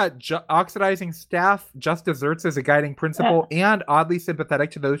you've got oxidizing staff, just desserts as a guiding principle, and oddly sympathetic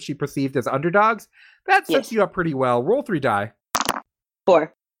to those she perceived as underdogs. That sets you up pretty well. Roll 3 die.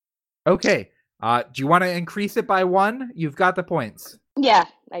 4. Okay. Do you want to increase it by 1? You've got the points. Yeah,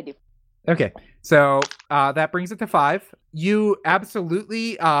 I do. Okay. So that brings it to 5. You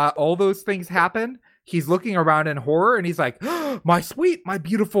absolutely, all those things happen. He's looking around in horror and he's like, oh, my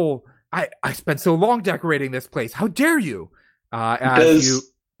beautiful, I spent so long decorating this place. How dare you?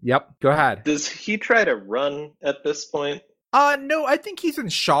 Yep, go ahead. Does he try to run at this point? No, I think he's in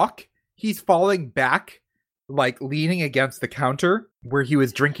shock. He's falling back, like leaning against the counter where he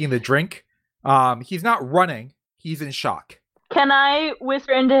was drinking the drink. He's not running. He's in shock. Can I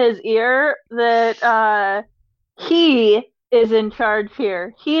whisper into his ear that he is in charge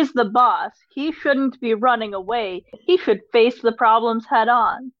here? He's the boss. He shouldn't be running away. He should face the problems head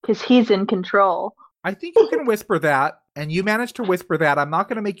on because he's in control. I think you can whisper that, and you managed to whisper that. I'm not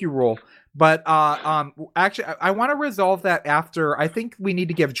going to make you roll, but actually, I want to resolve that after. I think we need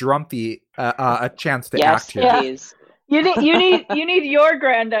to give Drumpy a chance to act here. Yes, please. You need your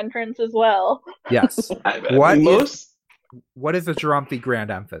grand entrance as well. Yes. What is a Drumpy grand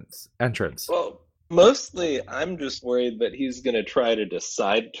entrance? Well, mostly, I'm just worried that he's going to try to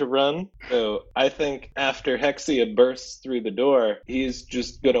decide to run. So I think after Hexia bursts through the door, he's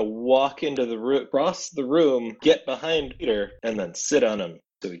just going to walk into across the room, get behind Peter, and then sit on him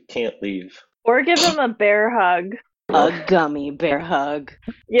so he can't leave. Or give him a bear hug. A gummy bear hug.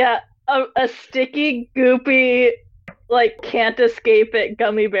 Yeah, a sticky, goopy, like can't escape it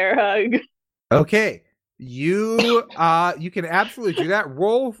gummy bear hug. Okay. You can absolutely do that.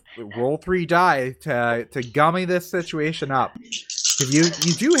 Roll 3 die to gummy this situation up. You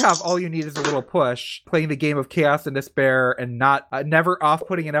do have all you need is a little push, playing the game of chaos and despair, and not never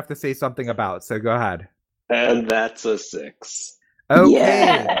off-putting enough to say something about. So go ahead. And that's a 6. Okay,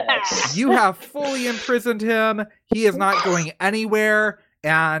 Yes. You have fully imprisoned him. He is not going anywhere,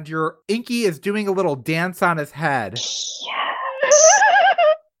 and your Inky is doing a little dance on his head.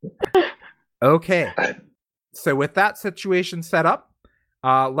 Okay. So with that situation set up,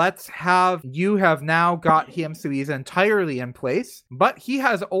 you have now got him so he's entirely in place, but he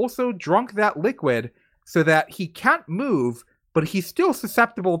has also drunk that liquid so that he can't move, but he's still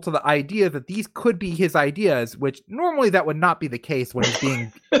susceptible to the idea that these could be his ideas, which normally that would not be the case when he's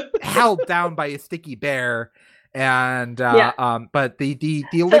being held down by a sticky bear. And but the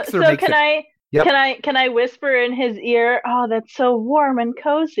elixir makes it. Can I whisper in his ear? Oh, that's so warm and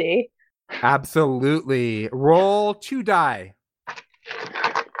cozy. Absolutely. Roll 2 die.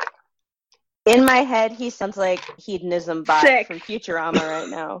 In my head, he sounds like Hedonism Bot 6. from Futurama right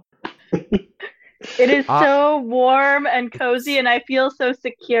now. It is so warm and cozy, and I feel so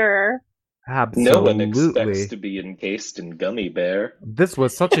secure. Absolutely. No one expects to be encased in gummy bear. This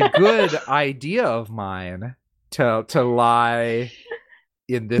was such a good idea of mine to lie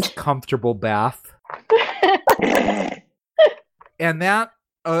in this comfortable bath. And that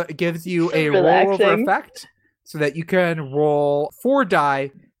gives you a rollover effect so that you can roll 4 die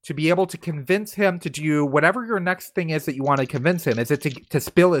to be able to convince him to do whatever your next thing is that you want to convince him. Is it to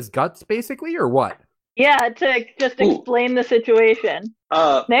spill his guts, basically, or what? Yeah, to just explain the situation.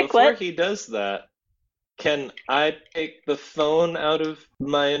 Nick, before what? he does that, can I take the phone out of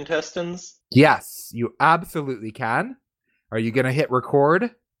my intestines? Yes, you absolutely can. Are you going to hit record?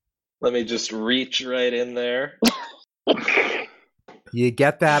 Let me just reach right in there. You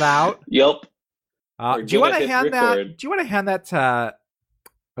get that out? Yep. Do you want to hand that? Do you want to hand that to?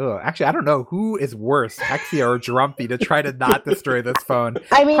 Oh, actually, I don't know who is worse, Hexia or Drumpy, to try to not destroy this phone.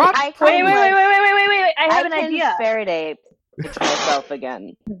 I mean, Wait! I have an idea. Faraday myself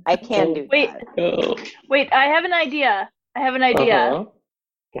again. I can do that. Oh. Wait, I have an idea. Uh-huh.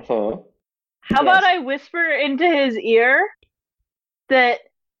 How about I whisper into his ear that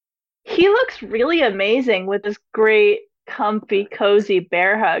he looks really amazing with this great, comfy, cozy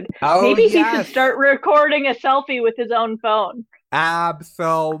bear hug. Oh, Maybe he yes. should start recording a selfie with his own phone.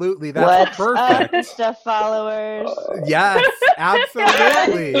 Absolutely. That's What's perfect. up, Insta followers? Yes,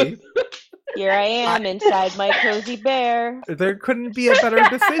 absolutely. Here I am inside my cozy bear. There couldn't be a better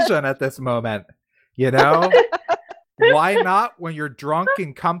decision at this moment. You know? Why not, when you're drunk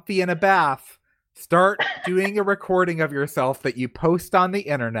and comfy in a bath, start doing a recording of yourself that you post on the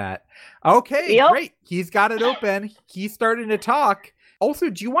internet? Okay, Yep. great. He's got it open. He's starting to talk. Also,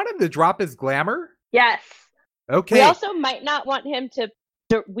 do you want him to drop his glamour? Yes. Okay. We also might not want him to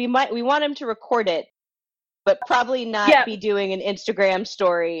we want him to record it, but probably not be doing an Instagram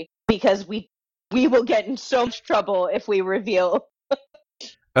story, because we will get in so much trouble if we reveal.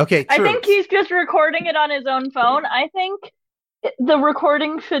 Okay, true. I think he's just recording it on his own phone. I think the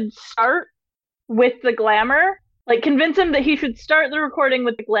recording should start with the glamour. Like, convince him that he should start the recording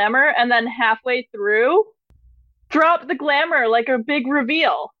with the glamour, and then halfway through, drop the glamour like a big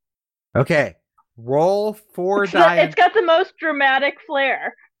reveal. Okay. Roll 4 die. It's got the most dramatic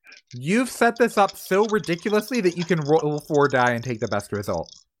flair. You've set this up so ridiculously that you can roll 4 die and take the best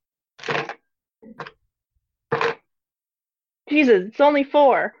result. Jesus, it's only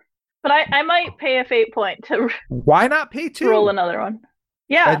 4. But I might pay a fate point to Why not pay 2? roll another one.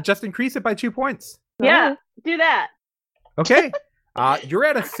 Yeah. And just increase it by 2 points. Yeah. Do that. Okay. You're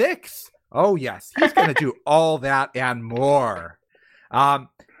at a 6. Oh, yes. He's going to do all that and more.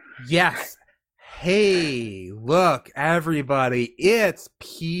 Yes. Hey, look, everybody. It's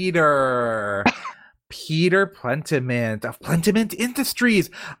Peter. Peter Plentimint of Plentimint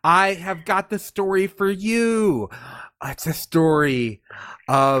Industries. I have got the story for you. It's a story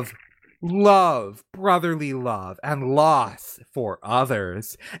of love, brotherly love, and loss for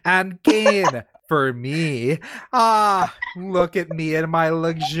others, and gain for me. Look at me in my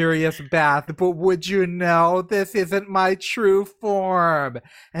luxurious bath, but would you know, this isn't my true form.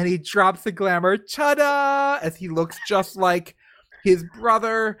 And he drops the glamour, ta-da, as he looks just like his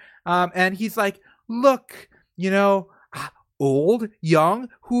brother, and he's like, look, old, young,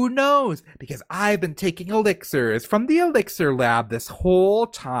 who knows? Because I've been taking elixirs from the elixir lab this whole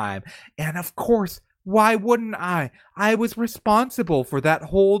time. And of course, why wouldn't I? I was responsible for that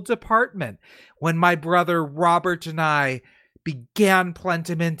whole department. When my brother Robert and I began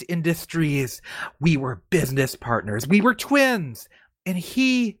Plentimint Industries, we were business partners. We were twins. And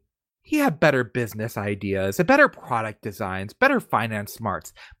he had better business ideas, better product designs, better finance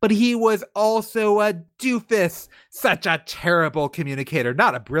smarts, but he was also a doofus, such a terrible communicator,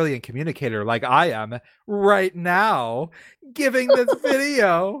 not a brilliant communicator like I am right now, giving this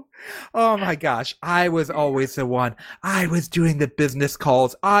video. Oh my gosh, I was always the one. I was doing the business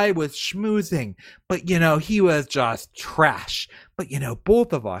calls. I was schmoozing, but he was just trash. But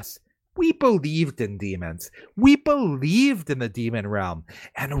both of us, we believed in demons. We believed in the demon realm.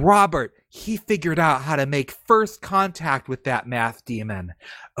 And Robert, he figured out how to make first contact with that math demon.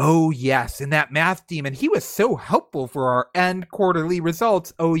 Oh yes, and that math demon, he was so helpful for our end quarterly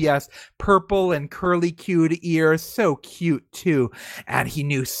results. Oh yes, purple and curly-cued ears, so cute too. And he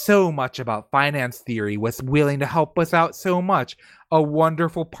knew so much about finance theory, was willing to help us out so much. A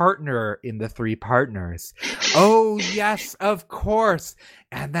wonderful partner in the 3 partners. Oh yes, of course.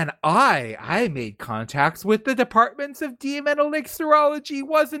 And then I made contacts with the departments of demon elixirology.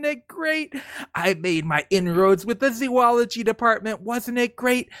 Wasn't it great? I made my inroads with the zoology department. Wasn't it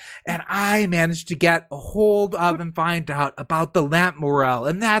great? And I managed to get a hold of and find out about the lamp morale.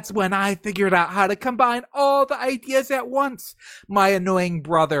 And that's when I figured out how to combine all the ideas at once. My annoying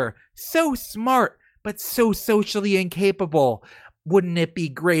brother, so smart, but so socially incapable. Wouldn't it be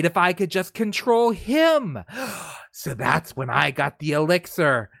great if I could just control him? So that's when I got the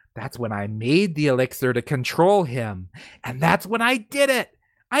elixir. That's when I made the elixir to control him. And that's when I did it.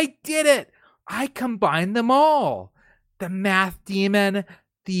 I combined them all. The math demon,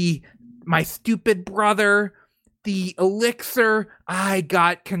 my stupid brother, the elixir. I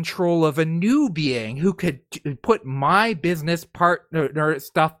got control of a new being who could put my business partner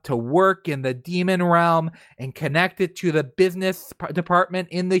stuff to work in the demon realm and connect it to the business department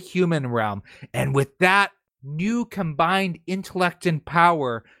in the human realm. And with that new combined intellect and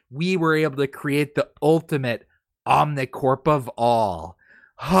power, we were able to create the ultimate Omnicorp of all.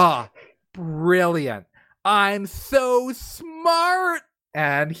 Brilliant. I'm so smart.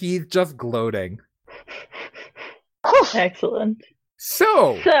 And he's just gloating. Excellent.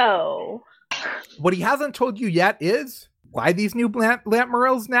 So, what he hasn't told you yet is why these new lamp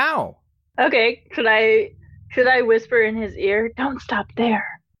morels now? Okay, should I whisper in his ear? Don't stop there.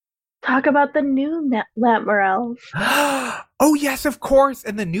 Talk about the new lamp morels. Oh yes, of course.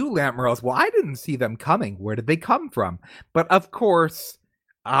 And the new lamp morels. Well, I didn't see them coming. Where did they come from? But of course,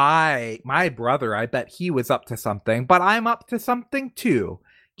 my brother, I bet he was up to something, but I'm up to something too.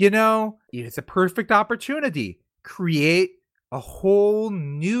 It's a perfect opportunity. Create a whole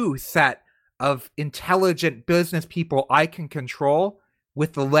new set of intelligent business people I can control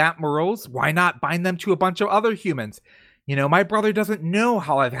with the Lampmerals, why not bind them to a bunch of other humans? You know, my brother doesn't know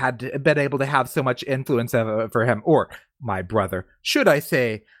how I've been able to have so much influence for him. Or my brother, should I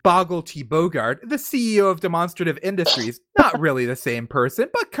say, Boggle T. Bogart, the CEO of Demonstrative Industries. Not really the same person,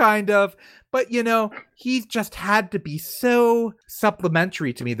 but kind of. But, you know, he's just had to be so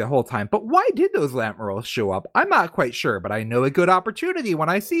supplementary to me the whole time. But why did those Lampmerals show up? I'm not quite sure, but I know a good opportunity when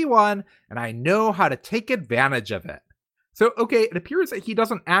I see one, and I know how to take advantage of it. So, okay, it appears that he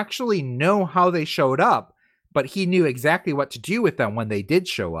doesn't actually know how they showed up, but he knew exactly what to do with them when they did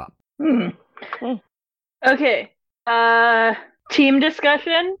show up. Okay. Team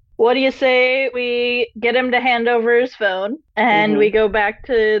discussion. What do you say we get him to hand over his phone and we go back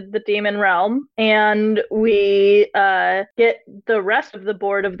to the demon realm and we get the rest of the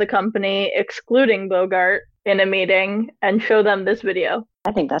board of the company, excluding Bogart, in a meeting and show them this video?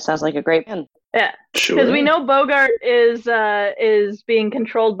 I think that sounds like a great plan. Yeah. Sure. Because we know Bogart is being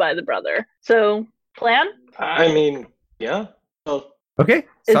controlled by the brother. So, plan? I mean, yeah. Well, Okay,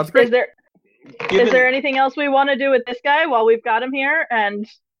 sounds great. Is there anything else we want to do with this guy while we've got him here and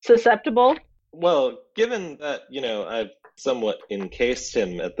susceptible? Well, given that, you know, I've somewhat encased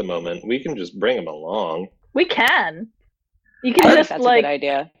him at the moment, we can just bring him along. We can. You I can think just that's a good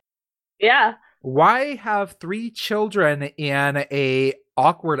idea. Yeah. Why have 3 children in a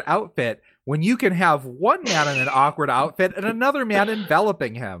awkward outfit when you can have one man in an awkward outfit and another man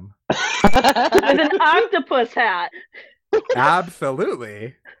enveloping him? With an octopus hat.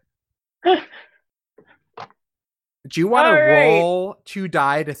 Absolutely. Do you want to Alright. roll 2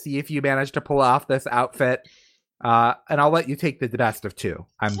 die to see if you manage to pull off this outfit? And I'll let you take the best of 2.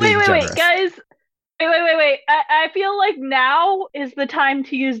 I'm being generous. Wait, guys. Wait. I feel like now is the time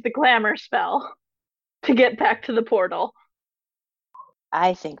to use the glamour spell to get back to the portal.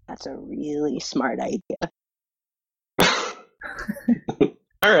 I think that's a really smart idea.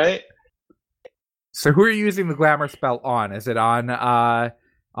 All right. So who are you using the glamour spell on? Is it on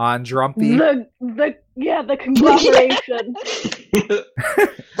Drumpy? The conglomeration.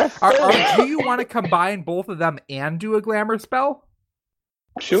 Do you want to combine both of them and do a glamour spell?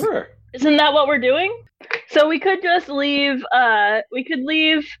 Sure. Isn't that what we're doing? So we could just leave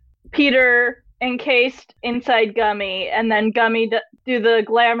Peter encased inside Gummy, and then Gummy do the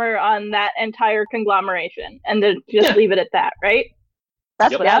glamour on that entire conglomeration, and then just leave it at that, right?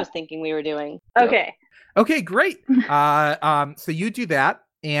 That's Yep. what I was thinking we were doing. Okay. Okay, great. So you do that,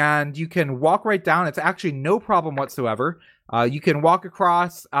 and you can walk right down. It's actually no problem whatsoever. You can walk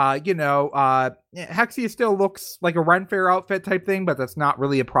across, Hexia still looks like a Ren Fair outfit type thing, but that's not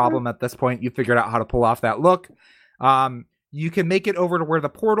really a problem at this point. You figured out how to pull off that look. You can make it over to where the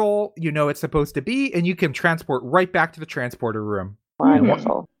portal, it's supposed to be, and you can transport right back to the transporter room.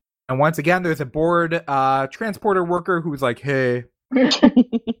 Wonderful. And once again, there's a bored transporter worker who's like, hey,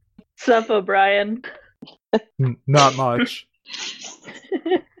 Sup, O'Brien. not much.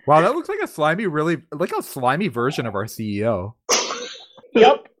 Wow, that looks like a slimy version of our CEO.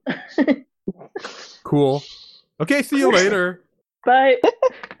 Yep. Cool. Okay, see you later. Bye.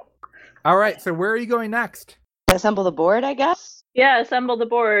 All right, so where are you going next? Assemble the board, I guess? Yeah, assemble the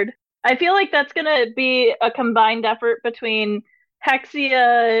board. I feel like that's gonna be a combined effort between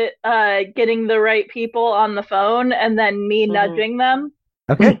Hexia getting the right people on the phone and then me nudging them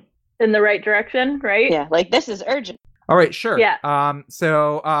Okay. in the right direction, right? Yeah, like this is urgent. All right, sure. Yeah.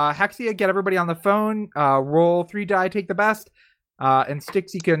 So Hexia, get everybody on the phone. Roll 3 die, take the best. And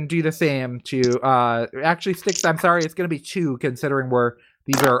Styx, you can do the same to actually Styx, I'm sorry, it's gonna be 2 considering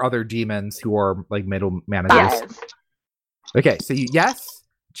these are other demons who are like middle managers. Yes. Okay, so yes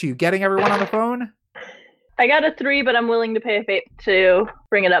to getting everyone on the phone. I got a 3, but I'm willing to pay a fate to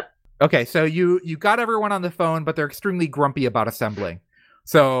bring it up. Okay, so you got everyone on the phone, but they're extremely grumpy about assembling.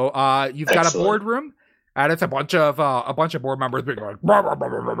 So you've got a Excellent. boardroom, and it's a bunch of board members being like, "Blah, blah, blah,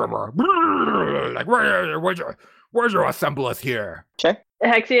 blah, blah, blah, blah." Like, where's your assemblers here? Sure.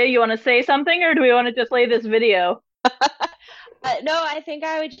 Hexia, you want to say something, or do we want to just play this video? No, I think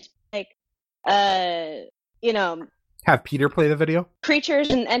I would just Have Peter play the video.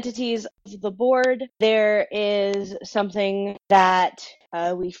 creatures and entities of the board. There is something that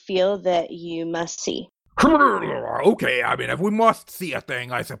we feel that you must see. Okay, I mean, if we must see a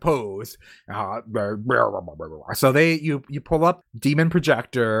thing, I suppose. So you pull up Demon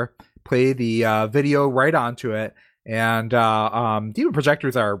Projector, play the video right onto it, and Demon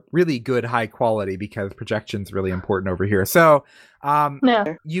Projectors are really good, high quality because projection's really important over here. So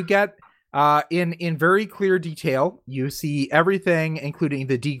Yeah. you get in very clear detail, you see everything, including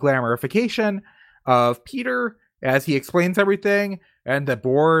the deglamorification of Peter as he explains everything, and the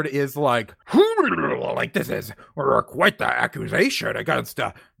board is like this is quite the accusation against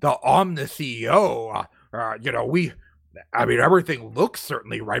the Omni CEO. Everything looks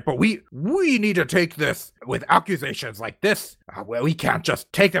certainly right, but we need to take this with accusations like this. We can't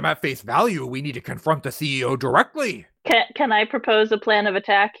just take them at face value. We need to confront the CEO directly. Can I propose a plan of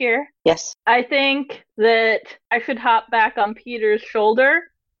attack here? Yes. I think that I should hop back on Peter's shoulder,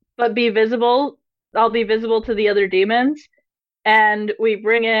 but be visible. I'll be visible to the other demons, and we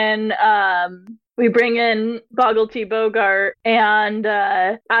bring in Boggle T. Bogart, and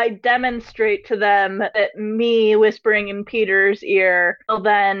I demonstrate to them that me whispering in Peter's ear will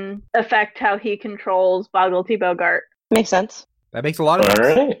then affect how he controls Boggle T. Bogart. Makes sense. That makes a lot of sense.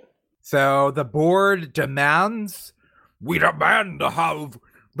 All right. So the board demands, we demand to have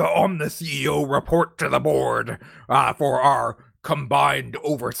the Omni CEO report to the board for our combined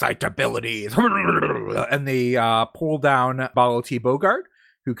oversight abilities. And they pull down Boggle T. Bogart,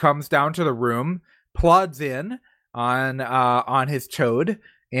 who comes down to the room, plods in on his toad,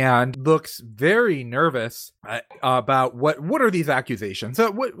 and looks very nervous about what are these accusations. I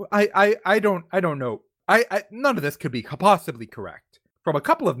don't know. I none of this could be possibly correct from a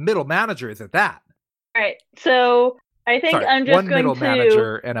couple of middle managers at that. All right, so I think I'm just one going middle to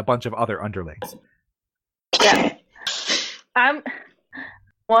manager and a bunch of other underlings. Yeah, I'm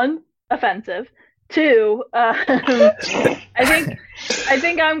one offensive. Two, I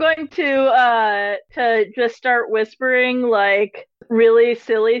think I'm going to just start whispering like really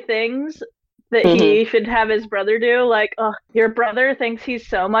silly things that he should have his brother do. Like, oh, your brother thinks he's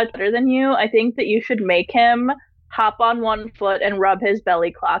so much better than you. I think that you should make him hop on one foot and rub his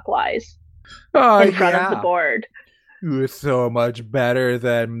belly clockwise in front of the board. You're so much better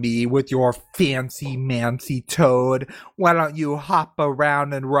than me with your fancy mancy toad. Why don't you hop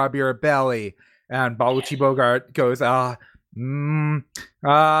around and rub your belly? And Boggle T. Bogart goes, and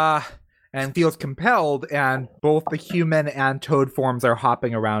feels compelled, and both the human and toad forms are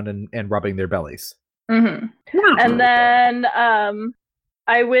hopping around and rubbing their bellies. Mm-hmm. And then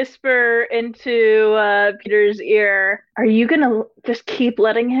I whisper into Peter's ear, are you going to just keep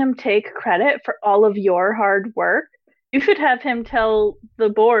letting him take credit for all of your hard work? You should have him tell the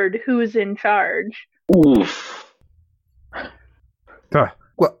board who's in charge. Oof.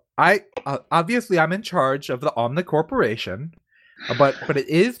 Well, I obviously I'm in charge of the Omni Corporation, but it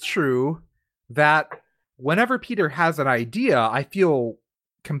is true that whenever Peter has an idea, I feel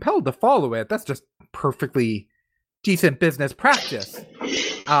compelled to follow it. That's just perfectly decent business practice.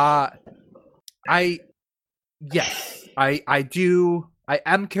 I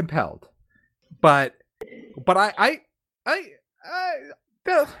am compelled, but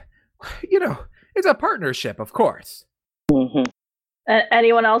it's a partnership, of course. Mm-hmm.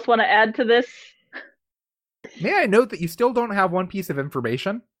 Anyone else want to add to this? May I note that you still don't have one piece of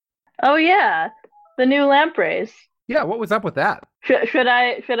information? Oh yeah, the new lampreys. Yeah, what was up with that? Should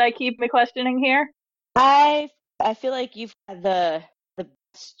I keep my questioning here? I feel like you've had the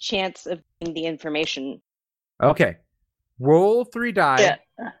best chance of getting the information. Okay. Roll 3 die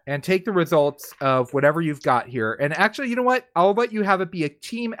and take the results of whatever you've got here. And actually, you know what? I'll let you have it be a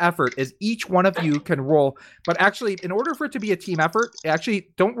team effort as each one of you can roll. But actually, in order for it to be a team effort, actually,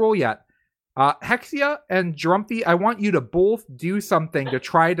 don't roll yet. Hexia and Drumpy, I want you to both do something to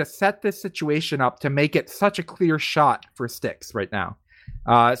try to set this situation up to make it such a clear shot for Styx right now.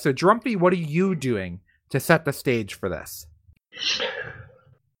 So Drumpy, what are you doing to set the stage for this?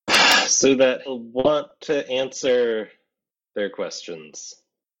 So that he'll want to answer their questions.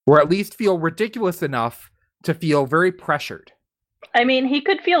 Or at least feel ridiculous enough to feel very pressured. I mean, he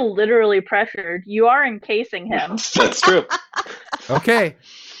could feel literally pressured. You are encasing him. That's true. Okay.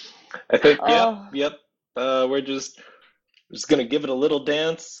 I think, yep. We're just gonna give it a little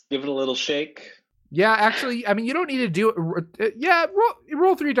dance, give it a little shake. Yeah, actually, I mean, you don't need to do it.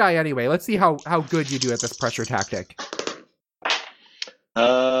 Roll 3 die anyway. Let's see how good you do at this pressure tactic.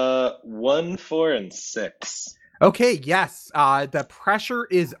 1, 4, and 6. Okay, yes. The pressure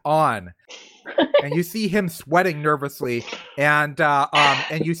is on, and you see him sweating nervously, and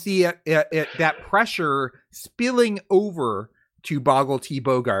you see that pressure spilling over to Boggle T.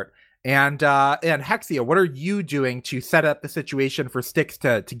 Bogart. And Hexia, what are you doing to set up the situation for Styx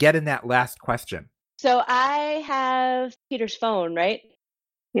to get in that last question? So I have Peter's phone, right?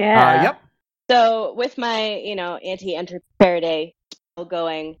 Yeah. Yep. So with my, anti-enter Faraday spell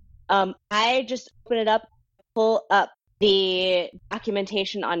going, I just open it up, pull up the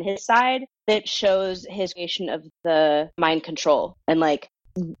documentation on his side that shows his creation of the mind control and like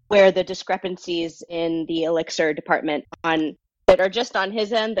where the discrepancies in the elixir department on that are just on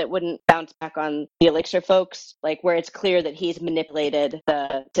his end that wouldn't bounce back on the Elixir folks, like where it's clear that he's manipulated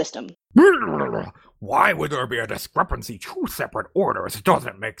the system. Why would there be a discrepancy? Two separate orders. It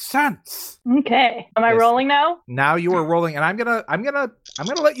doesn't make sense. Okay. Am I Yes. rolling now? Now you are rolling, and I'm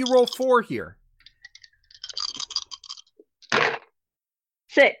gonna let you roll 4 here.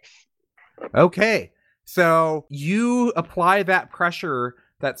 6. Okay, so you apply that pressure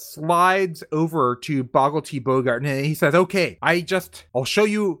that slides over to Boggle T. Bogart, and he says, "Okay, I'll show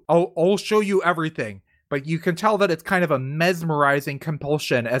you everything." But you can tell that it's kind of a mesmerizing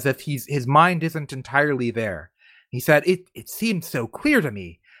compulsion, as if his mind isn't entirely there. He said, "It seemed so clear to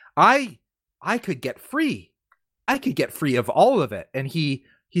me. I could get free. I could get free of all of it." And he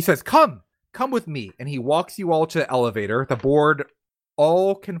says, "Come with me." And he walks you all to the elevator. The board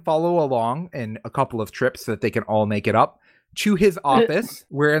all can follow along in a couple of trips so that they can all make it up to his office,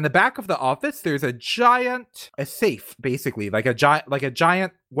 where in the back of the office there's a safe, basically, like a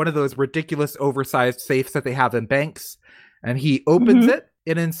giant one of those ridiculous oversized safes that they have in banks. And he opens it,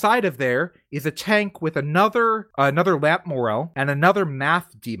 and inside of there is a tank with another lamp morel and another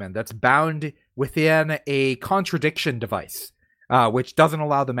math demon that's bound within a contradiction device, which doesn't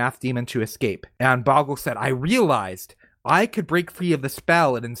allow the math demon to escape. And Boggle said, "I realized I could break free of the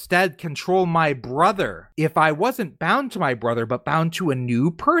spell and instead control my brother if I wasn't bound to my brother, but bound to a new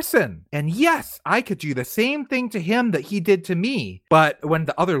person. And yes, I could do the same thing to him that he did to me. But when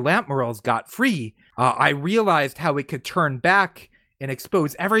the other lamp morels got free, I realized how it could turn back and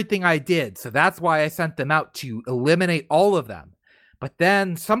expose everything I did. So that's why I sent them out to eliminate all of them. But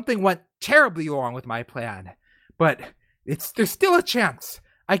then something went terribly wrong with my plan. But there's still a chance.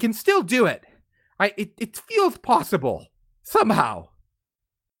 I can still do it. It feels possible. Somehow."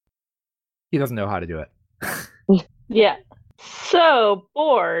 He doesn't know how to do it. Yeah. So,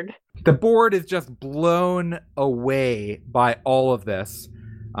 bored. The board is just blown away by all of this.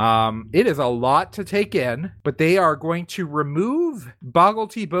 It is a lot to take in, but they are going to remove Boggle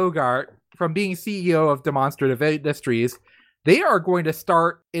T. Bogart from being CEO of Demonstrative Industries. They are going to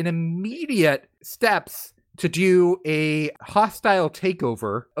start in immediate steps to do a hostile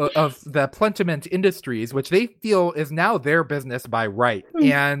takeover of the Plentiment Industries, which they feel is now their business by right.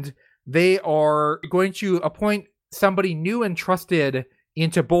 And they are going to appoint somebody new and trusted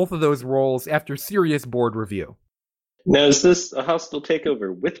into both of those roles after serious board review. Now, is this a hostile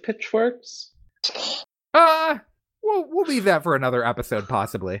takeover with pitchforks? We'll leave that for another episode,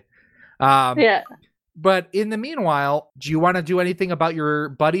 possibly. Yeah. But in the meanwhile, do you want to do anything about your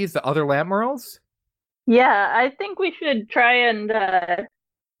buddies, the other Lampmerals? Yeah, I think we should try and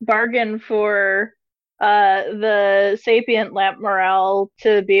bargain for the sapient lamp morale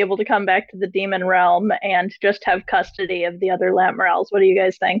to be able to come back to the demon realm and just have custody of the other lamp morales. What do you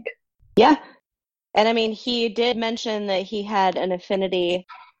guys think? Yeah. And I mean, he did mention that he had an affinity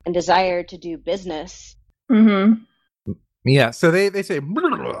and desire to do business. Mm-hmm. Yeah, so they say,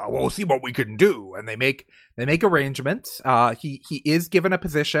 "We'll see what we can do," and they make arrangements. He is given a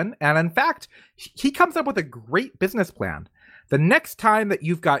position, and in fact, he comes up with a great business plan. The next time that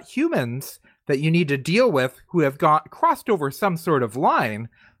you've got humans that you need to deal with who have crossed over some sort of line,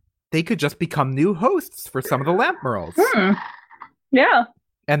 they could just become new hosts for some of the Lampmerals. Yeah,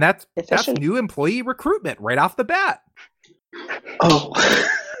 and that's Efficient. new employee recruitment right off the bat. Oh.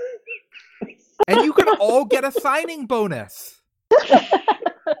 And you can all get a signing bonus.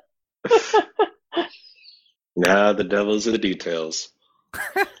 Nah, the devil's in the details.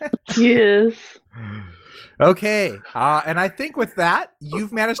 yes. Okay, and I think with that,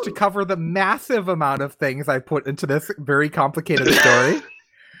 you've managed to cover the massive amount of things I put into this very complicated story.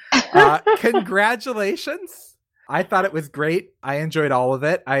 Congratulations. I thought it was great. I enjoyed all of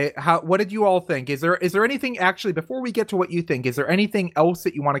it. What did you all think? Is there anything, actually, before we get to what you think, is there anything else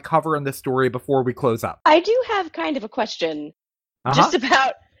that you want to cover in this story before we close up? I do have kind of a question just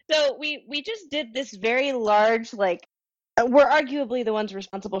about, so we just did this very large, like, we're arguably the ones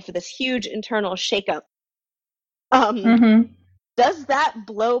responsible for this huge internal shakeup. Does that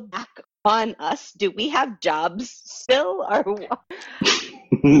blow back on us? Do we have jobs still? Or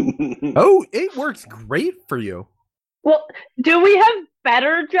Oh, it works great for you. Well, do we have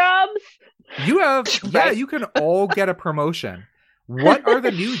better jobs? You have, yeah, Right. you can all get a promotion. What are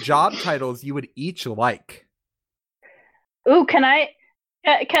the new job titles you would each like? Ooh, can I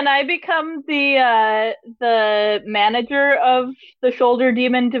become the manager of the Shoulder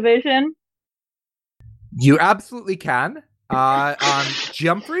Demon division? You absolutely can.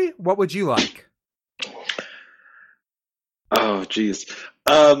 Jumfrey, what would you like? Oh, geez.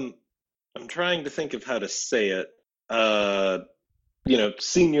 I'm trying to think of how to say it.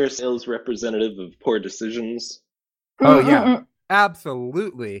 Senior sales representative of poor decisions. Oh, yeah.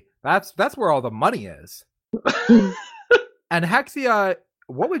 Absolutely. That's where all the money is. And Hexia,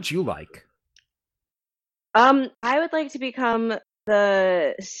 what would you like? I would like to become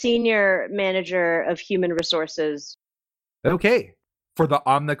the senior manager of human resources. Okay. For the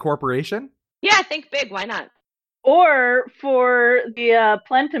Omni Corporation? Yeah, think big. Why not? Or for the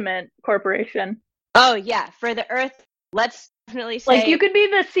Plentiment Corporation. Oh yeah, for the Earth. Let's definitely say Like you could be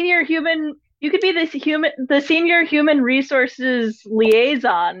the senior human. You could be the senior human resources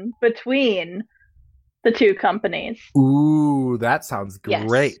liaison between the two companies. Ooh, that sounds Yes.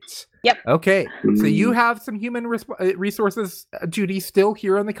 great. Yep. Okay, so you have some human resources duties still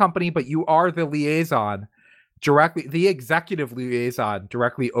here in the company, but you are the liaison directly, the executive liaison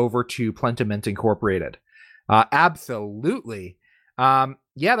directly over to Plentiment Incorporated. Absolutely. Yeah,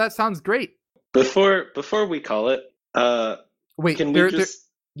 that sounds great. Before we call it, Wait, can we just?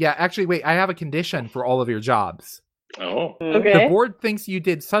 yeah, actually, wait, I have a condition for all of your jobs. Oh, Okay. The board thinks you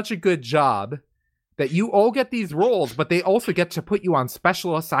did such a good job that you all get these roles, but they also get to put you on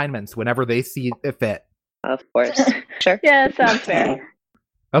special assignments whenever they see fit. of course. Sure. Yeah, that sounds fair.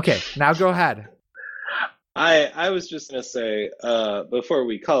 Okay, now go ahead. I was just gonna say, before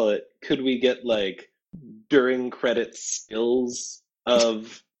we call it, could we get like during credits skills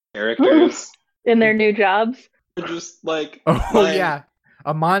of characters? In their new jobs. Just like Oh my- yeah,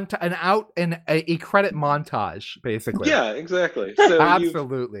 a credit montage, basically. yeah, exactly. So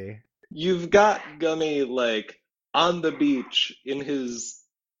Absolutely. you've got Gummy like on the beach in his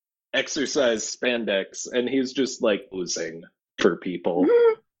exercise spandex, and he's just like posing for people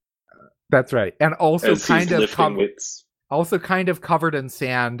That's right, and also as he's lifting weights. kind of covered in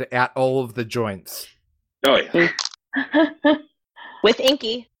sand at all of the joints. Oh yeah. With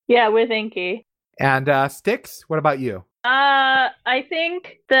Inky. Yeah, with Inky. And Styx, what about you? I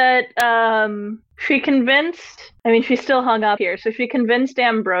think that she convinced. I mean, she's still hung up here, so she convinced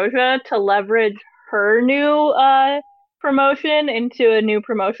Ambrosia to leverage her new promotion into a new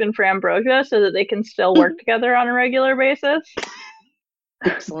promotion for Ambrosia, so that they can still work together on a regular basis.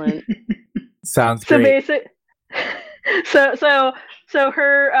 Excellent. Sounds So great. so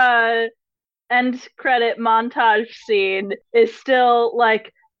her end credit montage scene is still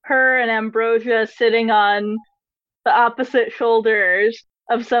like her and Ambrosia sitting on the opposite shoulders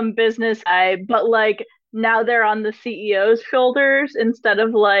of some business guy, but like now they're on the CEO's shoulders instead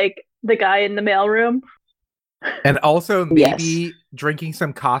of like the guy in the mailroom. And also maybe Yes. drinking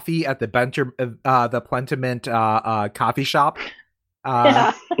some coffee at the the Plentiment coffee shop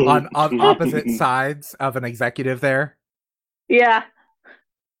Yeah. on opposite sides of an executive there. Yeah.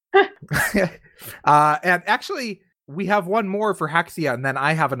 And actually, we have one more for Hexia, and then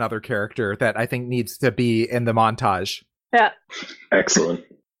I have another character that I think needs to be in the montage. Yeah. Excellent.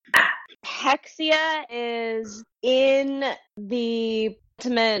 Hexia is in the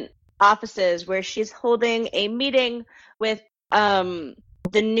Plentiment offices where she's holding a meeting with the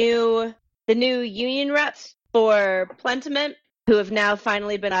new union reps for Plentiment, who have now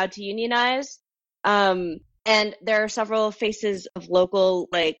finally been allowed to unionize. And there are several faces of local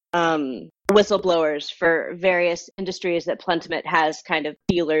whistleblowers for various industries that Plentiment has kind of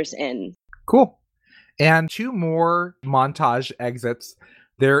dealers in. Cool. And two more montage exits.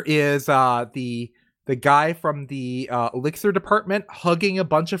 There is the guy from the elixir department hugging a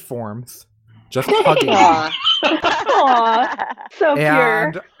bunch of forms, just hugging. them. Aw. So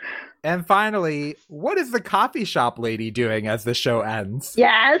pure. And finally, what is the coffee shop lady doing as the show ends?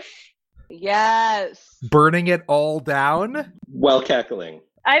 Yes. Yes. Burning it all down? While cackling.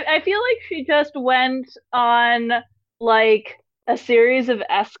 I feel like she just went on like a series of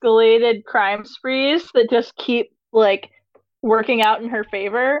escalated crime sprees that just keep like working out in her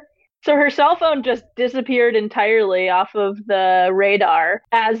favor. So her cell phone just disappeared entirely off of the radar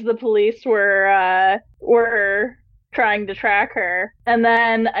as the police were trying to track her. And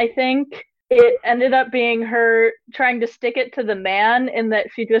then I think it ended up being her trying to stick it to the man, in that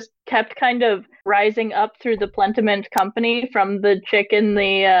she just kept kind of rising up through the Plentiment company from the chick in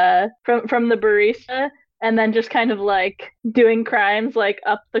the from the barista, and then just kind of like doing crimes like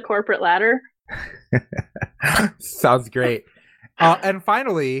up the corporate ladder. Sounds great. And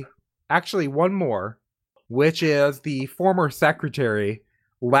finally, actually one more, which is the former secretary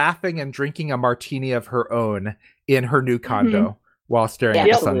laughing and drinking a martini of her own in her new condo while staring at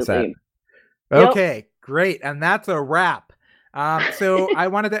the Absolutely. sunset. Yep. Okay, great. And that's a wrap. So I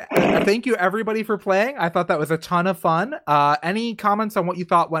wanted to thank you everybody for playing. I thought that was a ton of fun. Any comments on what you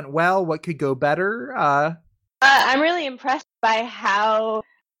thought went well, what could go better? I'm really impressed by how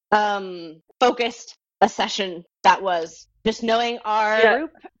focused a session that was. Just knowing our Yeah.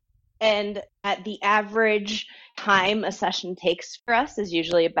 group And at the average time a session takes for us is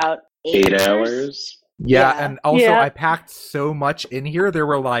usually about 8 hours. Yeah, Yeah. and also Yeah. I packed so much in here. There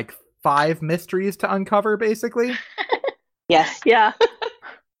were like 5 mysteries to uncover, basically. Yes. Yeah.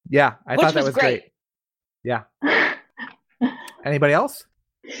 Yeah, I Which thought that was was great. Yeah. Anybody else?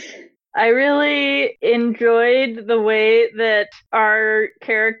 I really enjoyed the way that our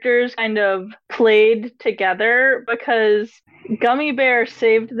characters kind of played together because Gummy Bear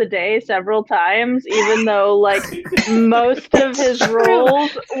saved the day several times, even though like most of his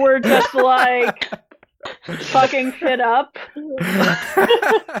roles were just like fucking shit up. But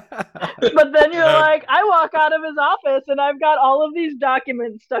then you're like, I walk out of his office and I've got all of these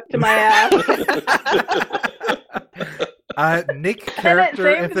documents stuck to my ass. Nick And it character,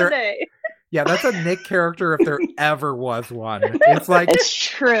 if saved the there, day. yeah, that's a Nick character if there ever was one. It's like It's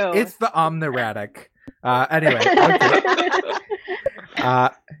true. it's the Omniratic. Anyway, okay.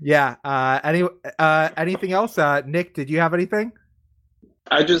 Yeah. Anything else? Nick, did you have anything?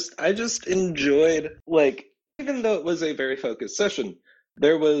 I just enjoyed, like, even though it was a very focused session,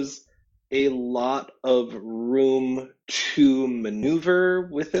 there was a lot of room to maneuver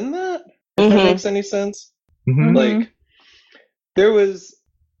within that, if that Mhm. makes any sense. Mhm. Like, there was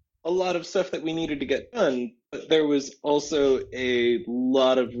a lot of stuff that we needed to get done, but there was also a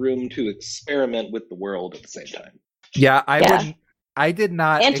lot of room to experiment with the world at the same time. Yeah, I Yeah. wouldn't. I did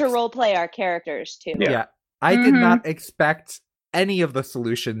not. And to role play our characters too. Yeah, I did not expect any of the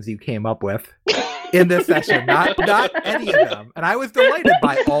solutions you came up with in this session. Not any of them, and I was delighted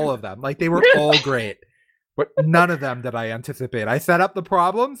by all of them. Like they were all great, but none of them did I anticipate. I set up the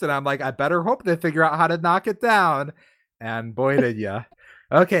problems, and I'm like, I better hope they figure out how to knock it down. And boy, did ya!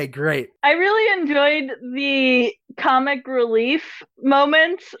 Okay, great. I really enjoyed the comic relief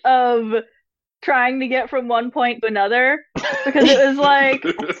moments of trying to get from one point to another because it was like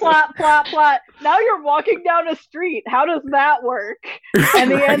plot, plot, plot. Now you're walking down a street. How does that work? And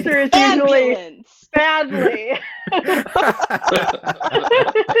the Right. answer is usually Ambulance. badly.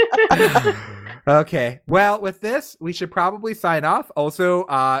 Okay. Well, with this, we should probably sign off. Also,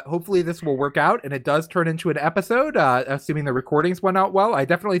 hopefully this will work out and it does turn into an episode, assuming the recordings went out well. I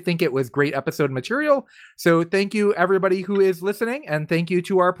definitely think it was great episode material. So thank you, everybody who is listening, and thank you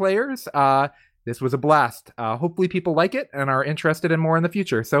to our players. This was a blast. Hopefully people like it and are interested in more in the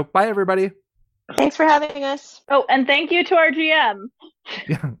future. So bye, everybody. Thanks for having us. Oh, and thank you to our GM.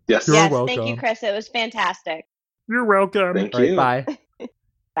 Yes. You're yes, welcome. thank you, Chris. It was fantastic. You're welcome. Thank All right, you. bye.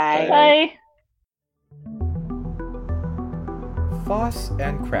 Bye. Bye. Foss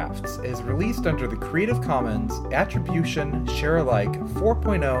and Crafts is released under the Creative Commons Attribution Share Alike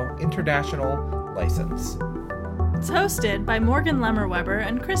 4.0 International License. It's hosted by Morgan Lemmerweber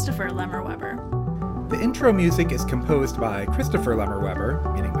and Christopher Lemmerweber. The intro music is composed by Christopher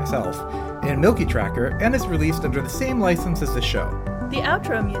Lemmerweber, meaning myself, and Milky Tracker, and is released under the same license as the show. The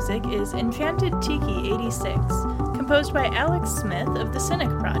outro music is Enchanted Tiki 86, composed by Alex Smith of the Cynic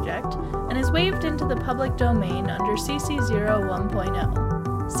Project, and is waived into the public domain under CC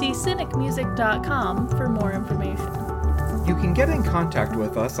 01.0. See cynicmusic.com for more information. You can get in contact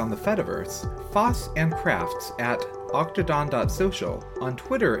with us on the Fediverse, Foss and Crafts at octodon.social, on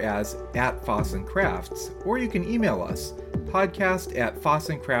Twitter as @FossandCrafts, or you can email us,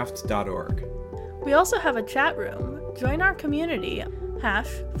 podcast@fossandcrafts.org. We also have a chat room. Join our community,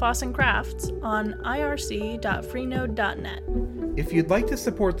 #FossandCrafts, on irc.freenode.net. If you'd like to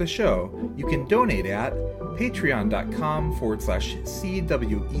support the show, you can donate at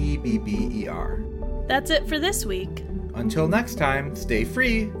patreon.com/CWEBBER. That's it for this week, Until next time, stay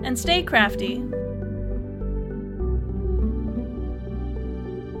free! and stay crafty.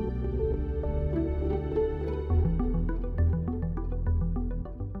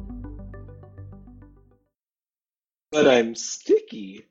 But I'm sticky.